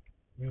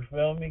 You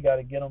feel me?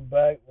 Gotta get them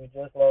back. We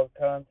just lost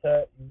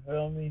contact. You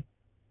feel me?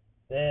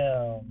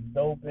 Damn,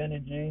 dope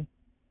energy.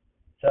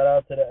 Shout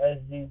out to the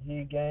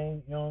S.G.G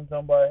gang. You know what I'm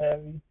talking about?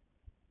 Heavy.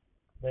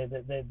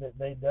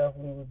 They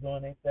definitely was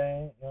doing their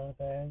thing. You know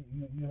what I'm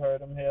saying? You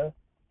heard them here.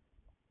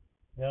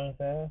 You know what I'm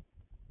saying?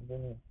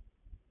 Then,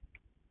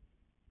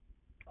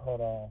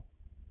 hold on.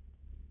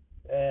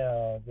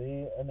 Damn,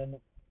 dude. And then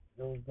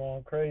it was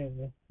going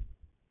crazy.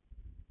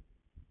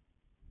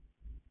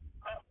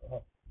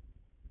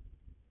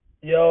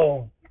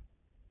 Yo,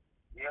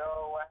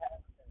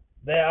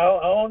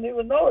 I don't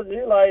even know.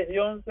 Dude. Like, you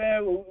know what I'm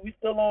saying? We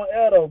still on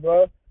air though,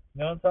 bro. You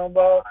know what I'm talking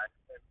about?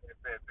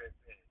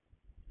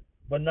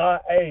 But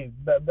not, hey,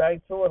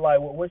 back to it. Like,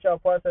 what's your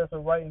process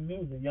of writing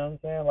music? You know what I'm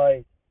saying?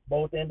 Like,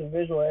 both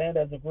individual and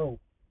as a group.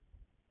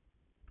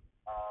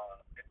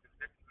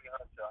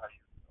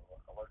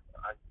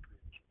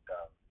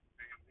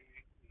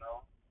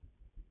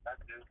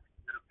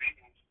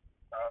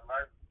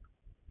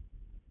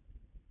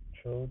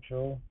 True,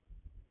 true.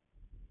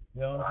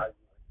 You know,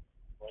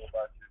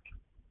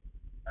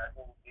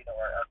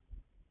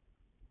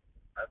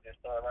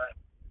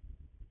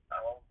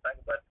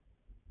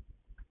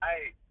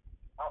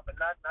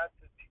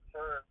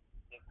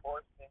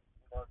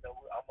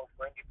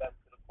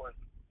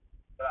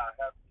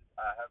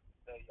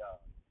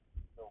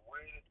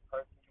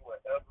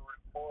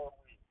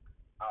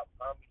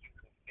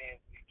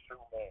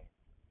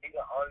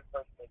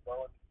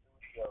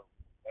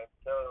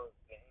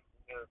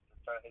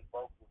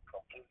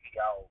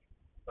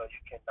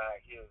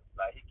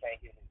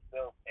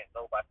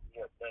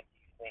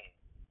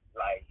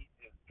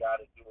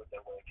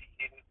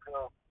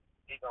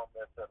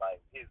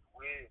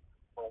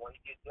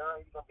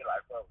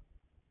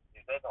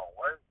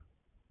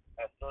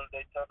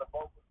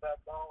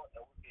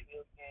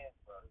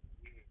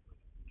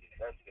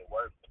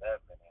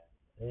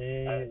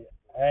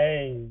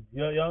 Hey, you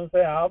know what I'm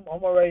saying?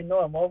 I'm already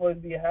knowing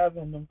motherfuckers be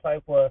having them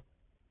type of,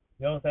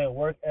 you know what I'm saying,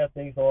 work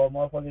ethics, or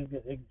motherfuckers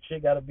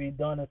shit got to be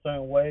done a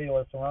certain way,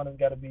 or surroundings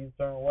got to be a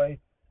certain way.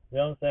 You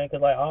know what I'm saying?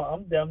 Cause like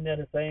I'm damn near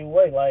the same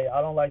way. Like I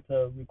don't like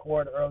to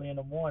record early in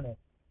the morning.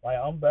 Like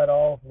I'm better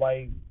off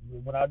like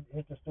when I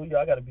hit the studio,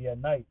 I got to be at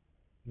night.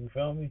 You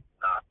feel me?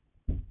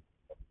 Nah,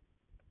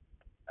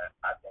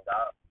 I think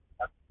I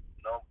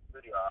you know,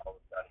 video I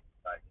always got to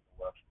like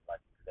well, like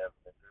 11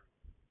 to 3.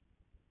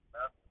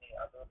 Nah, me,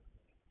 I love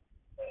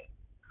the hey.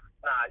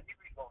 Nah, you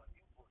be going,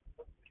 you put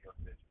some video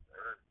sessions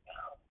early.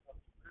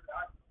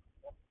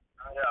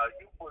 Yeah,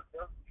 you put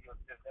some video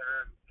sessions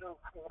early too.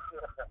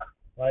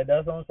 Like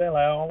that's what I'm saying.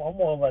 Like I'm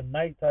more of a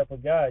night type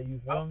of guy. You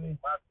feel me?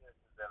 My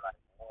sessions at like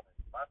morning.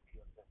 My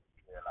video sessions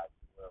be at like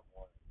 12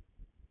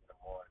 in the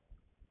morning.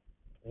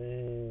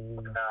 Eh,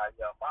 Nah,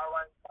 yeah, my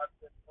writing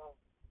process too.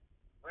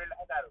 Really,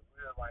 I got a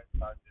weird writing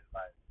process.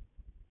 Like,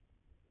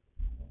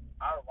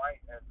 I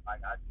write as like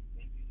I just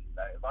think it.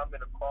 Like, if I'm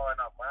in a car and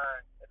I'm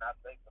riding and I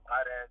think some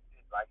hot ass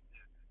shit, like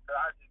this, cause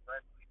I just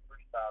randomly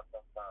freestyle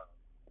sometimes.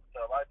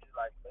 So if I just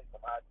like think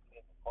some hot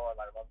shit in the car,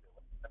 like if I'm just,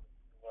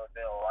 you know what I'm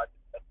saying, or I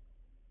just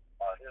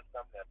hear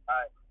something that's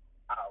hot,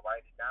 I'll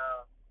write it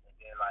down and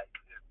then like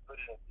just put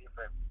it in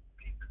different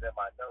pieces in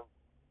my notes.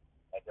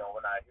 And then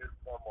when I hear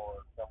some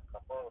or something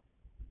come up,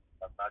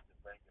 I just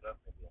bring it up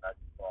and then I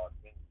just start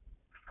thinking.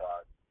 So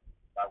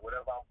like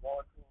whatever I'm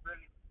going through,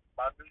 really,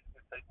 my music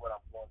can take what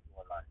I'm going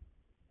through in life.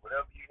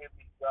 Whatever you hear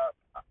me drop,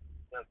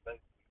 that's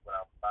basically what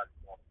I'm probably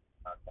going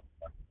through.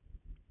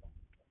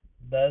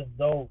 that's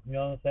dope. You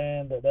know what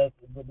I'm saying? That's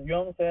you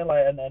know what I'm saying.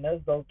 Like and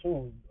that's dope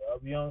too.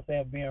 You know what I'm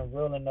saying? Being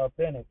real and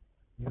authentic.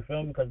 You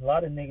feel me? Because a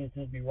lot of niggas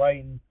just be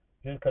writing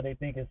just because they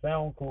think it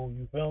sound cool.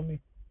 You feel me?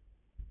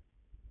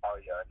 Oh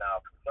yeah,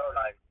 now for sure,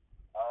 like,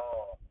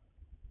 oh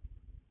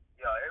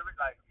yeah,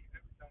 everything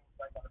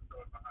like I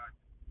story behind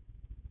it.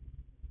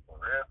 For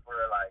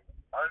real, like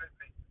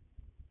honestly,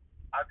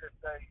 I could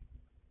say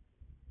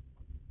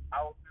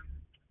I would be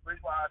the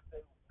reason why I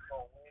say we're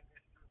gonna win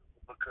this shit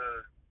is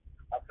because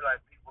I feel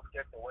like people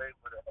get away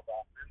with it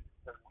about music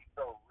because we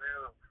so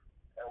real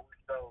and we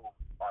so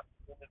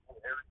authentic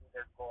with everything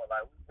that's going.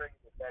 Like we bringing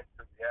it back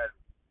to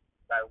reality.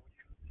 Like when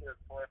you hear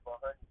Toy for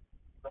Honey,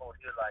 you don't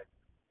hear like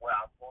where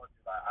I'm going to.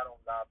 Like I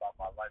don't lie about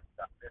my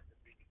lifestyle. That's the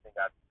biggest thing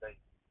I can say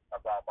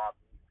about my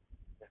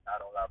music. Is I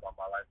don't lie about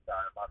my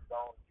lifestyle. And my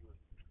songs, you will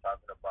hear me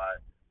talking about,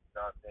 you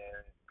know what I'm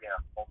saying,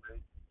 being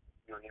homeless.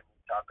 You'll hear me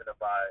talking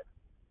about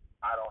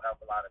I don't have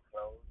a lot of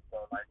clothes.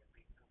 So like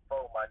in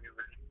B24, my new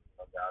release,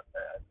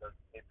 I just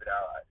tip it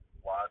out.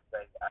 While I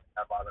say I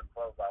have all the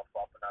clothes, I'm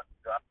swapping out the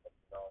drop. You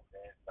know what I'm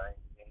saying? Same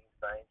jeans,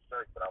 same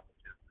shirt, but I'm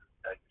just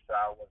take a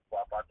shower and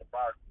swap out the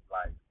box.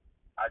 Like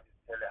I just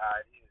tell it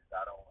how it is.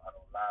 I don't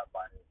lie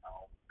about it. I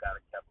don't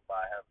gotta cap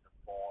about having the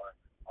porn.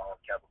 I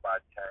don't cap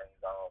about change.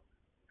 I don't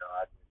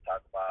I just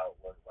talk about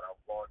what I'm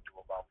going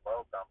through. If I'm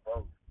broke, I'm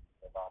broke.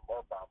 If I'm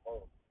up, I'm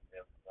up.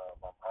 If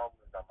I'm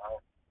homeless, I'm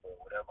homeless. But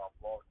whatever I'm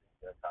going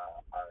through, that's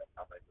how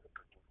I'm able to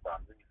produce my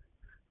music.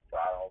 So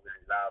I don't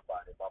really lie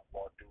about it. If I'm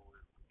going through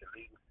the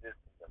legal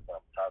system, that's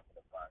what I'm talking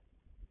about.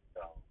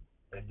 So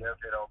it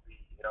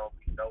don't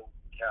be no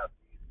cap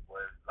music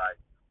where it's like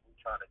we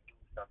trying to do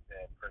something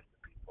and impress the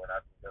people. And I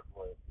think that's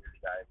what really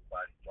got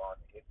everybody drawing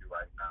the hippie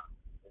right now.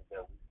 Is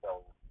that we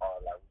so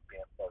like we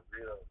being so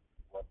real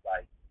with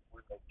like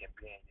we making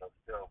being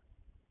yourself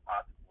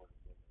possible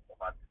again. So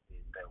I just see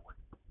it that way.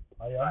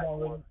 Oh yeah, I'm Like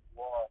already. you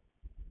are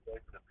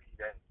able to be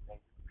that and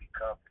you can be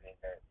confident in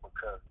that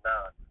because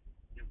now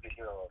you can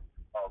hear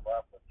a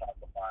rapper talk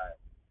about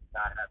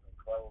not having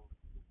clothes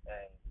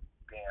and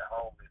being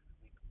homeless,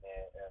 sleeping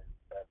in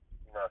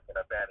in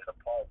a abandoned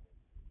apartment.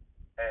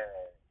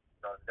 And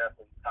that's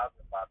what he's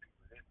talking about.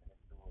 People listening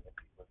to it and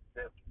people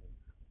accepting it.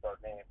 So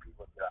then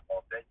people be like,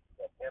 oh, they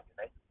accept him and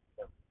they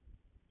accept it.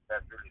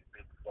 That's really the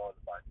big flaws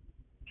about you.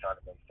 Trying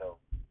to make sure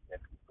that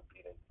people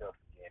be themselves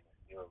again and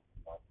still,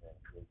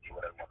 create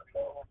what they want to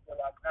do. He feel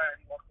like pain,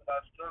 he wants to feel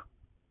like struggle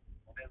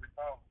on every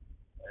song,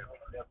 every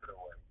step of the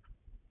way.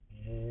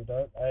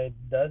 Yeah,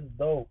 that's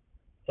dope.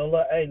 So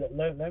look, hey,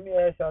 let me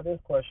ask y'all this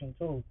question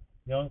too.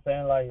 You know what I'm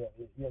saying? Like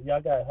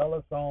y'all got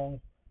hella songs.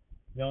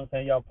 You know what I'm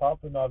saying? Y'all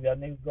popping off. Y'all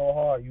niggas go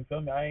hard. You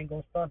feel me? I ain't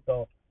gonna stunt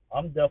though.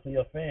 I'm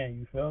definitely a fan.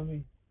 You feel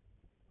me?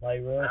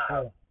 Like real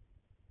Nah,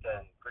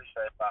 shit.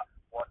 appreciate that.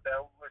 One thing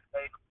we would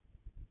say,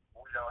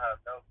 we don't have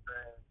no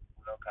friends,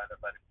 we don't kind of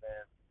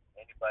understand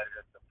anybody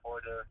that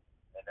support us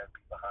and that be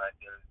behind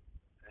us.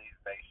 Please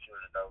make sure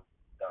to know,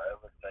 don't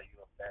ever say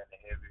you a fan of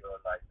heavy or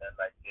like nothing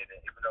like that.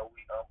 And even though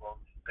we humble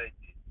and respect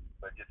it,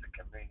 but just a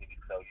community,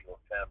 so you a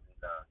family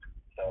now.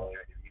 So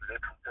if you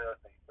listen to us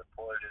and you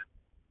support us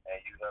and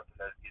you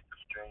helping us get the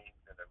streams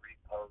and the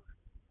reposts,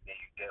 then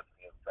you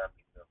definitely a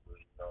family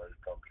member. It's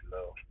gonna be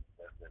love.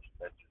 That's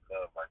just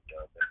love, my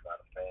job. That's not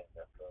a fan.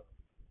 That's love.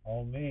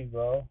 On me,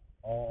 bro.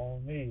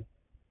 On me.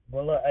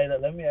 But look, hey,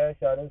 let me ask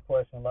y'all this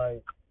question.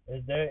 Like,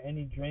 is there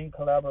any dream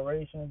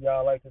collaborations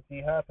y'all like to see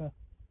happen?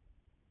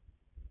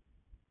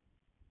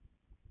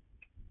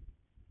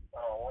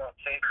 Oh, well,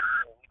 take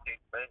we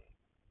take back.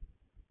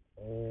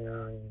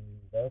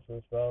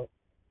 what's up.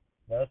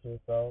 That's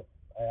what's up.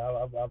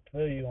 I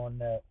feel you on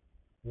that.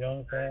 You know what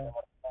I'm saying?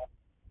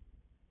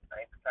 I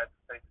ain't the type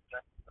to take the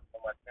drink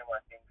for my team. I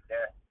think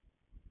that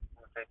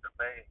will take the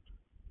bag.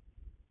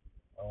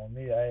 On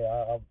me,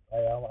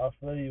 I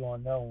feel you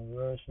on that one,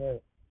 real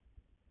shit.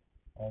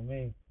 On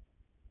me.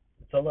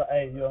 So look,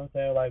 hey, you know what I'm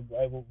saying? Like,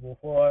 hey,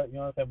 before you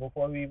know what I'm saying?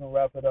 Before we even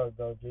wrap it up,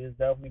 though, G, it's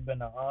definitely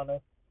been an honor.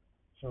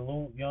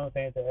 Salute, you know what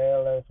I'm saying, to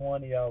ALS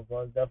one of y'all,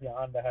 bro. It's definitely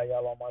an honor to have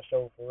y'all on my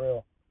show for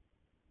real.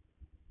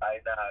 I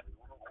know.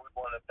 We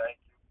want to thank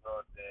you,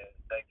 bro.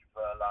 Thank you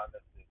for allowing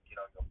us to get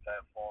on your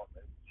platform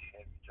and see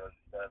Heavy Jersey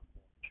stuff.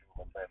 You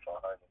were playing for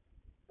 100.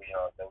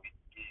 That we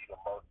give you the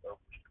most of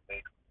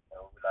respect.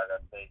 Like I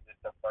say, this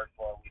is the first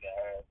one we done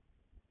had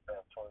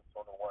in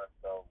 2021,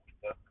 so we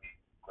definitely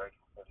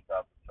grateful for this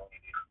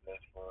opportunity,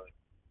 blessed for it,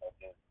 and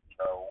just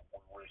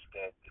we wish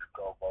that this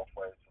go both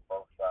ways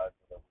for both sides,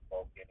 so that we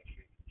both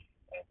benefit,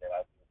 and that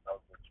I just know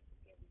that you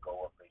continue to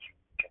go up as you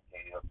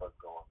continue to help us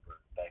go up.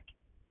 Thank you.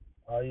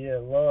 Oh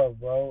yeah,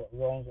 love, bro.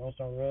 On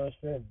some real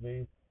shit,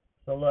 G.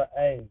 So look,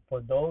 hey,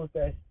 for those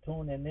that's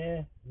tuning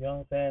in, you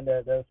know what I'm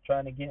saying, that's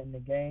trying to get in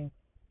the game,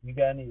 you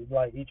got any,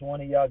 like, each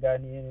one of y'all got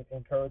any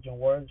encouraging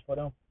words for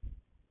them?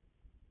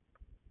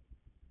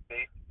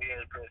 Be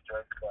a good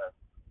church class.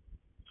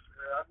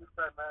 Yeah, I just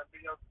say, man,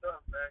 be yourself,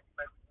 man. You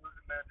make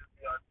music, man, just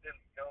be authentic.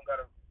 You don't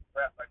gotta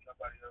rap like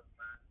nobody else,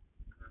 man.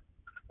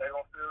 They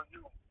gonna feel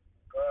you,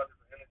 regardless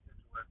of any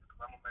situation. Cause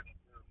I'm gonna make them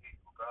feel me,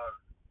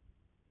 regardless.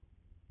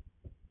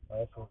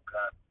 That's Oh what,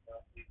 God,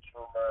 don't be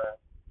true,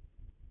 man.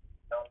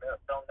 Don't never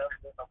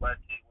let nobody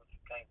tell you what you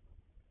can't do.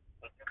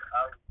 But you can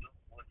always do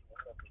what you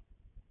want to do.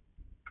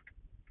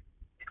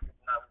 If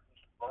it's not what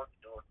you're supposed to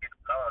do, if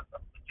it's not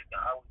something, you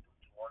can always do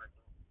what you want to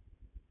do.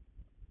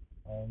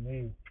 on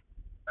me.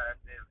 Man,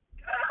 this.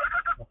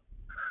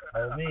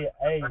 On me,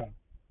 hey,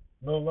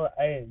 look,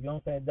 hey, you know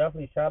what I'm saying?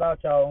 Definitely shout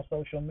out y'all on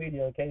social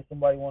media in case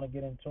somebody want to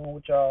get in tune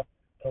with y'all,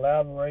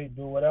 collaborate,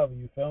 do whatever,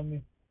 you feel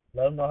me?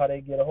 Let them know how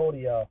they get a hold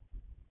of y'all.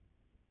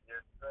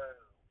 Yes, sir.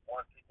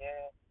 Once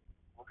again,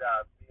 we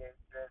got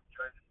BHS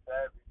Church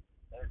Savage.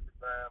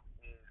 Instagram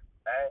is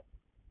at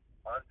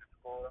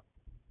underscore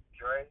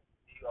Dre,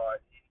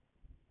 D-R-E,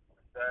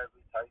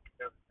 Savage. How you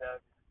spell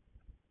Savage?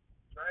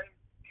 Dre,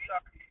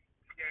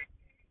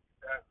 D-R-E-T-H-E,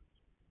 Savage.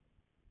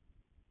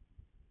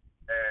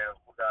 And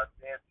we got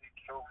CNC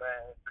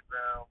Truman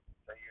Instagram.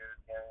 Say your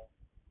again.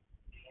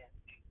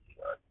 CNC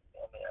Truman.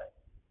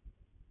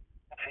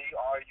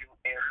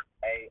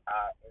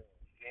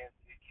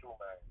 CNC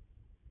Truman.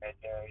 And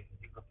then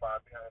you can find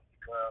me on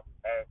Instagram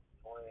at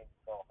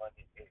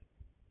Twin400X.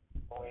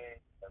 Twin,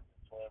 that's the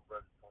twin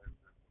brother,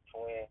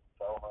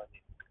 Twin400.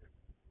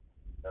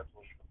 That's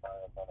where you can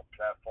find us on the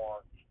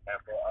platform. And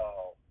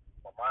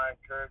for my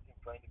encouragement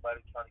for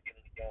anybody trying to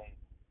get in the game,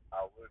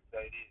 I would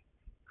say this,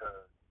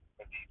 because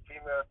if these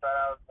females thought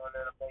I was gonna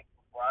let them make it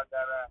before I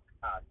got out,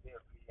 I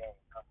definitely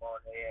ain't. I'm on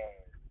their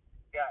ass.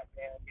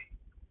 Goddamn me.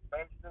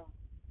 Make sure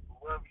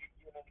whoever you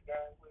get in the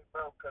game with,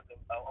 bro, because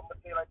I'm gonna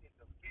say like this: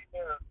 the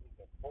females is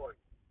important.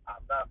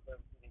 I'm not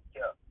gonna be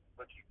careful,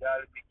 but you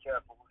gotta be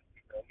careful with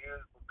the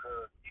females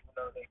because even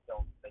though they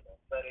don't say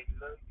they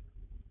look,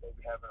 they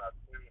be having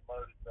ulterior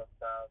motives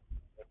sometimes.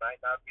 It might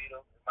not be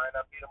the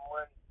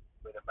money,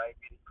 but it might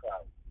be the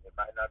clout. It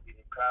might not be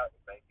the clout,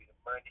 it might be the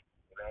money.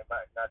 It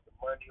might not the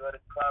money or the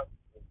clout,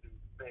 it's the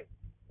respect.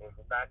 If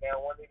it's not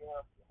now one of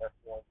them, then that's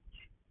the one you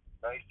keep.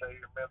 Make sure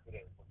you remember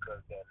that because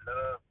that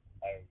love,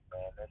 hey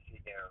man, that shit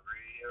getting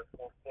real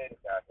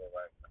synthetic out there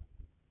right now.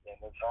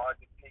 And it's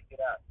hard to pick it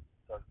out.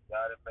 So you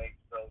gotta make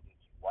sure that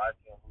you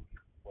watching who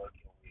you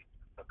working with.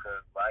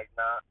 Because right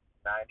now,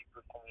 90%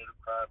 of the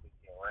crime is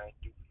getting ran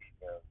through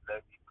females.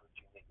 Let me put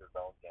you niggas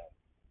on game.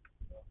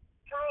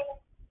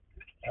 True.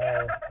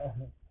 Hey,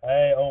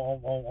 hey,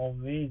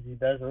 on Easy,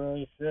 that's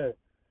real shit.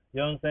 You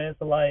know what I'm saying?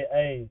 So like,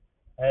 hey,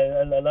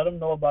 let them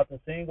know about the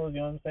singles.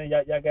 You know what I'm saying?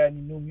 Y'all got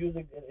any new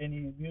music?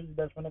 Any music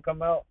that's gonna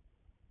come out?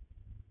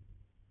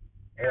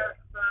 Yes,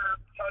 sir.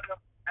 Told you,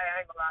 I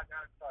ain't gonna lie,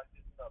 guys. So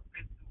this is a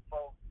bit too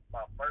close.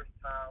 My first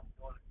time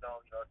doing the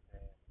song, you know what I'm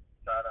saying?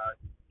 Shout out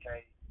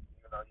K,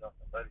 some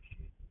other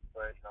shit.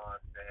 But you know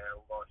what I'm saying?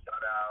 We're gonna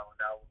shout out on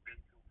that one,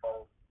 Big Two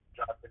Fold.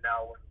 Dropping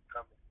out when it's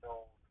coming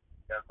soon.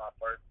 That's my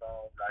first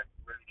song. Like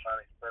really trying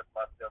to express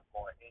myself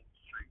more in the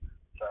street.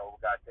 So we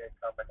got that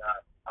coming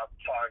out. I'm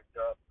charged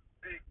up.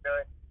 Big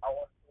nut. I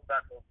want to do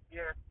like a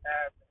fierce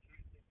ass and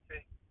Houston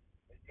chick.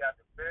 And you got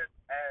the best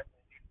ass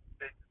in Houston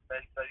Texas.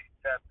 Make sure you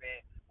tap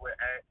in with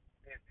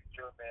Nancy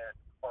Man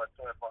on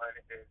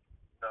 2400 days.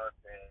 You know what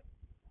I'm saying?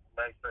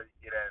 Make sure you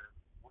get at it.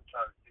 We're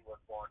trying to see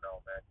what's going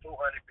on, man. 200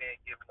 being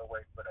given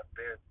away for the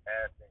best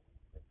ass in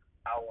Houston.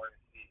 I want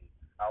to see it.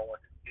 I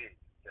want to see it.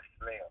 The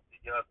slim, the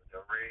younger,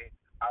 the red.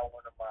 I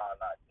want them all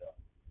out there.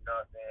 You know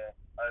what I'm saying?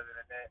 Other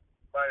than that,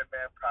 Murder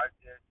Man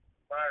Project,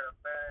 Murder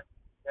Man,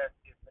 that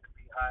shit's gonna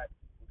be hot.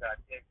 We got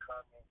that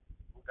coming.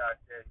 We got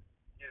that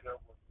Get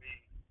Up With Me.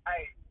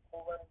 Hey, who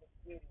in the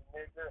city,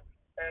 nigga?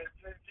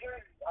 S.G.G,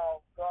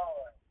 oh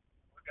God.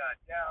 We got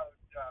Dallas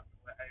dropping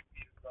with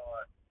AP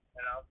God.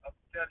 And I'm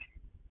telling you,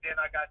 then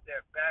I got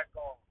that back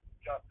on.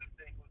 dropped the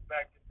singles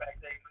back to back.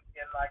 They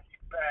looking like he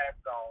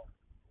passed on.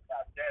 We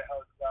got Dead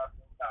House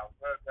dropping. We got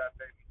Word Rap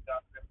Baby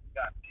dropping. We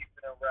got Deep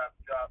in the Rap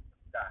dropping.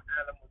 We got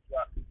Animal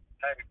dropping.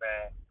 Hey,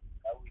 man,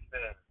 like we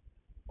said,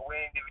 we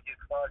ain't even get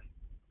started.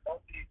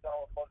 Most of these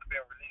songs supposed to be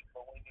released,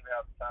 but we ain't even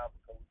have time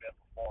because we've been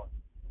performing.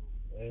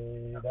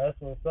 Hey, that's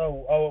what's up.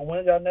 Oh,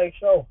 when's your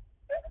next show?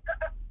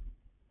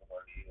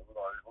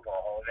 We're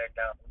gonna hold that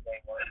down. We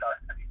ain't gonna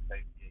talk to these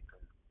things yet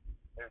because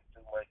there's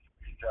too much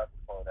to drop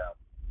before now.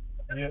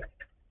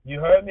 You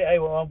heard me? Hey,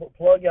 well,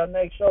 plug your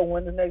next show.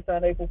 When's the next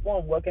time they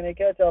perform? What can they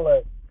catch y'all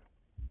at?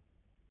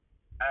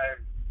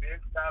 Hey,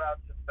 big shout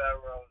out to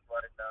Pharaohs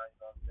right now. You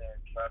know what I'm saying?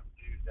 Trap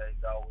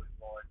Tuesday's always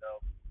going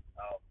up.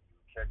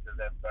 You catch us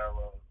at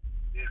Pharaohs.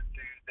 This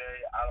Tuesday,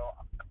 I'm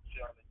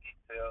sure on the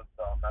details,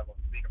 so I'm not gonna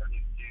speak on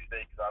this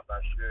Tuesday because I'm not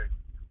sure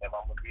if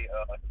I'm gonna be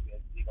if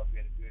he gonna be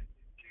in the business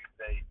this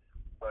Tuesday.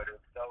 But if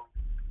so,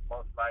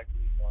 most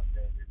likely, you know what I'm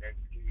saying, the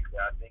next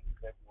Tuesday, I think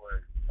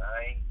February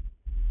 9th.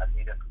 I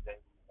think that's the day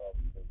we have.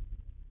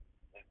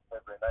 It's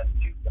February 9th,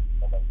 Tuesday.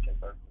 I'm gonna check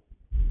birthday.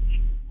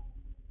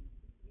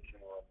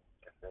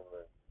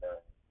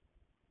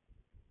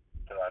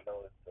 So I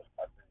know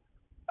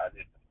I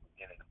did the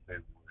beginning of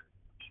February.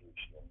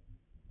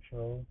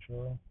 True.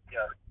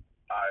 Yeah.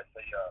 Alright, so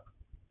yeah.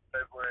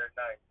 February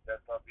 9th, that's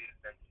gonna be the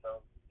next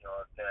show. You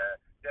know what I'm saying?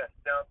 That's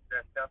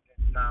stumped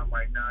in time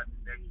right now. The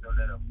next show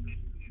that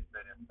officially is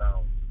set in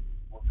stone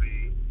will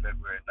be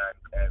February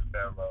 9th at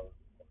Pharaohs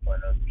for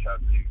the Trap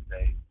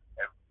Tuesday.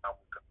 Every time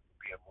we come to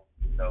be a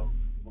movie. So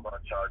we're gonna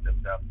charge up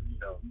after the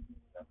show. You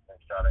know what I'm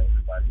saying? Shout out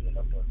everybody that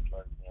helped us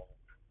plug in.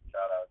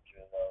 Shout out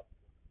Juno.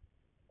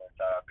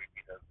 Shout out Big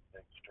B the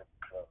strip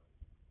club.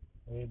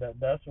 Hey,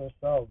 that's what's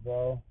up,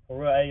 bro.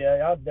 For real, hey,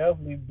 y'all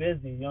definitely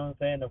busy. You know what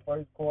I'm saying? The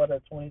first quarter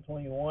of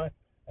 2021,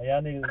 and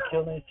y'all niggas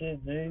killing shit,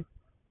 G.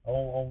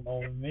 On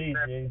me,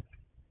 G.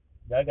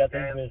 Y'all got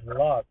this bitch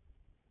locked.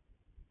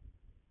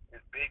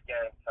 It's big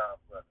game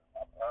time, brother.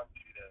 I promise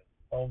you that.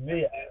 On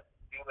me.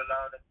 You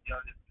allowing us to be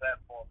on this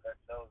platform that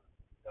shows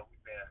that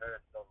we've been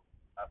heard. So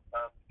I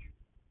promise you,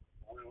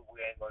 we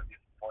ain't gonna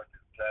disappoint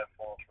this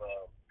platform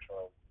for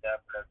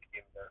definitely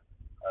giving us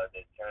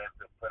the chance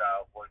to put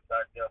our voice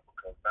out there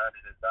because now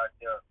that it's out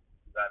there,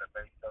 we gotta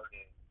make sure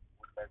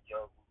that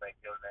we make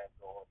your name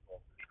go up for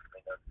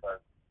listening us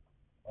first.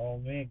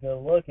 On me, good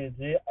looking,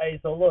 G. Hey,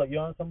 so look, you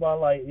on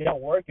somebody like y'all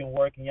working.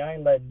 Y'all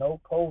ain't letting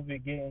no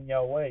COVID get in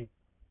your way.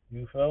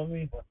 You feel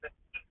me? What's that?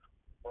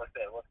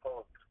 What's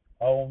COVID?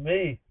 On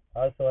me.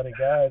 I swear to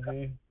God,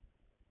 G.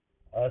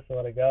 I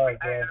swear to God,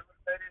 bro. Hey, let me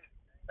say this.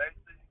 Make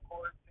sure you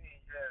quarantine,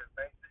 yeah.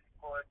 Make sure you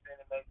quarantine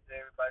and make sure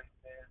everybody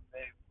stays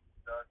safe.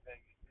 You know what I'm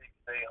saying? You sick,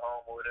 stay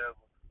home or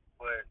whatever.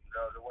 But, you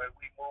know, the way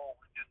we move,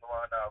 we just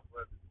around our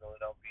brothers, so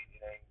it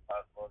ain't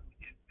possible to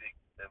get sick.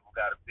 If we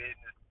got a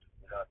business,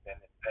 you know what I'm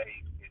saying, it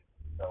pays business.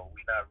 So we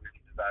not really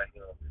just out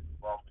here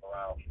roaming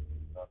around, you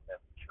know what I'm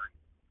saying, for free.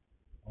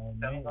 On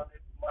Tell me. them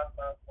this is my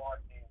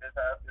quarantine. That's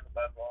how I feel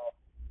about the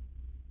office.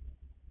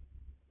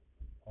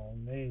 On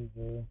me,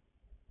 G.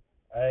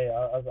 Hey,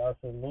 I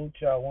salute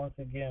y'all once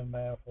again,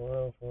 man.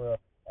 For real.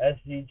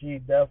 S.G.G.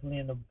 definitely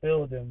in the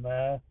building,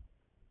 man.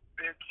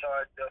 Big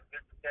charge up,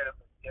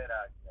 get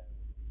out there.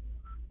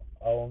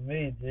 On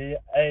me, G.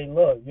 Hey,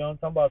 look, you know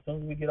what I'm talking about? As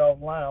soon as we get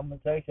offline, I'm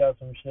going to text y'all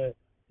some shit.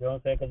 You know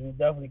what I'm saying? Because we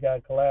definitely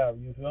got collab.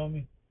 You feel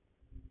me?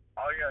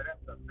 Oh, yeah, that's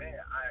a man.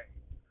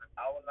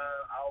 Our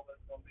line always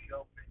going to be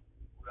open.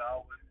 We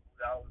always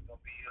going to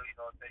be here. You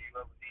know what I'm saying? You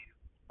ever need it,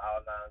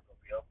 our line's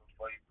going to be open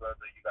for you,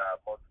 brother. You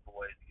got multiple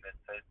ways to get in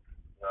touch.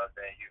 You know what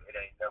I'm saying? It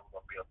ain't never going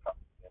to be a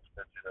problem.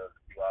 Especially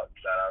you got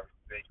our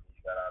respect.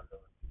 You got our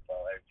love. So,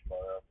 extra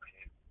love for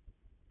you.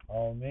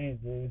 On me,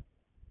 G.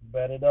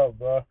 Bet it up,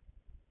 bro.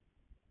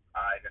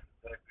 All right, that's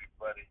a good big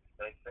buddy.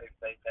 Stay safe,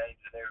 stay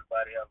dangerous.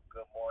 Everybody have a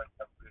good morning,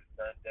 have a good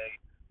Sunday.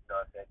 You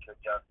know what I'm saying? Check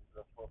y'all some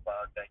good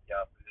football. Thank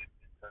y'all for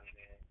listening, tuning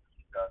in.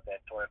 You know what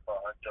I'm saying?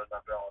 2400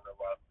 number on the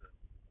roster.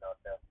 You know what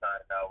I'm saying?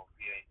 Signing out with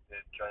VA6,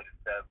 Trader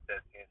 7,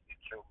 that's NC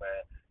True,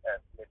 man. That's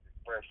Smith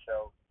Express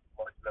Show.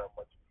 Much love,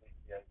 much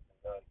appreciation.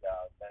 Love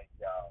y'all. Thank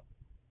y'all.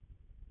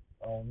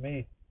 On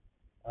me.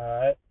 All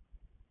right.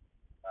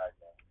 All right,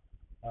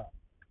 man.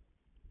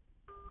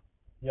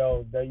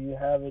 Yo, there you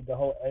have it. The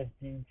whole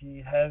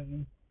S.G.G.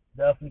 heavy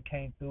definitely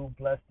came through.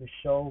 Blessed the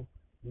show.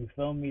 You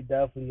feel me?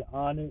 Definitely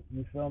honored.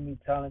 You feel me?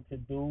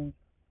 Talented dudes.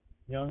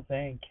 You know what I'm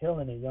saying?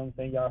 Killing it. You know what I'm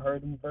saying? Y'all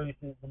heard them verses.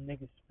 Them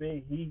niggas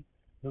spit heat.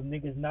 Them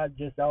niggas not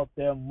just out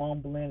there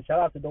mumbling. Shout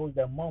out to those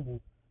that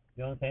mumble.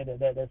 You know what I'm saying?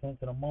 That's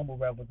into the mumble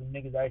rap, but them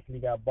niggas actually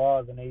got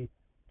bars and they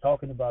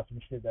talking about some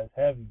shit that's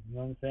heavy. You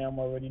know what I'm saying? I'm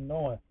already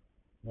knowing.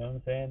 You know what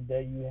I'm saying?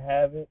 There you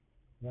have it.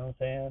 You know what I'm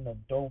saying? A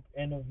dope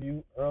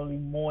interview, early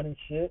morning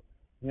shit.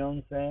 You know what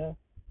I'm saying?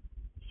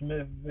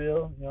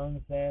 Smithville, you know what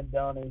I'm saying?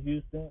 Down in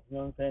Houston, you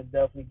know what I'm saying?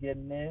 Definitely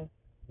getting in. You know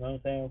what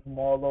I'm saying? From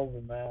all over,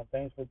 man.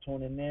 Thanks for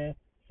tuning in.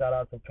 Shout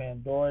out to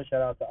Pandora.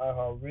 Shout out to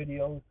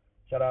iHeartRadio.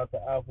 Shout out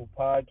to Apple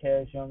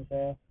Podcasts, you know what I'm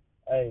saying?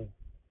 Hey,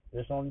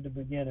 it's only the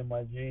beginning,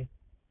 my G.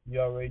 You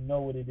already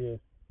know what it is.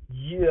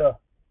 Yeah.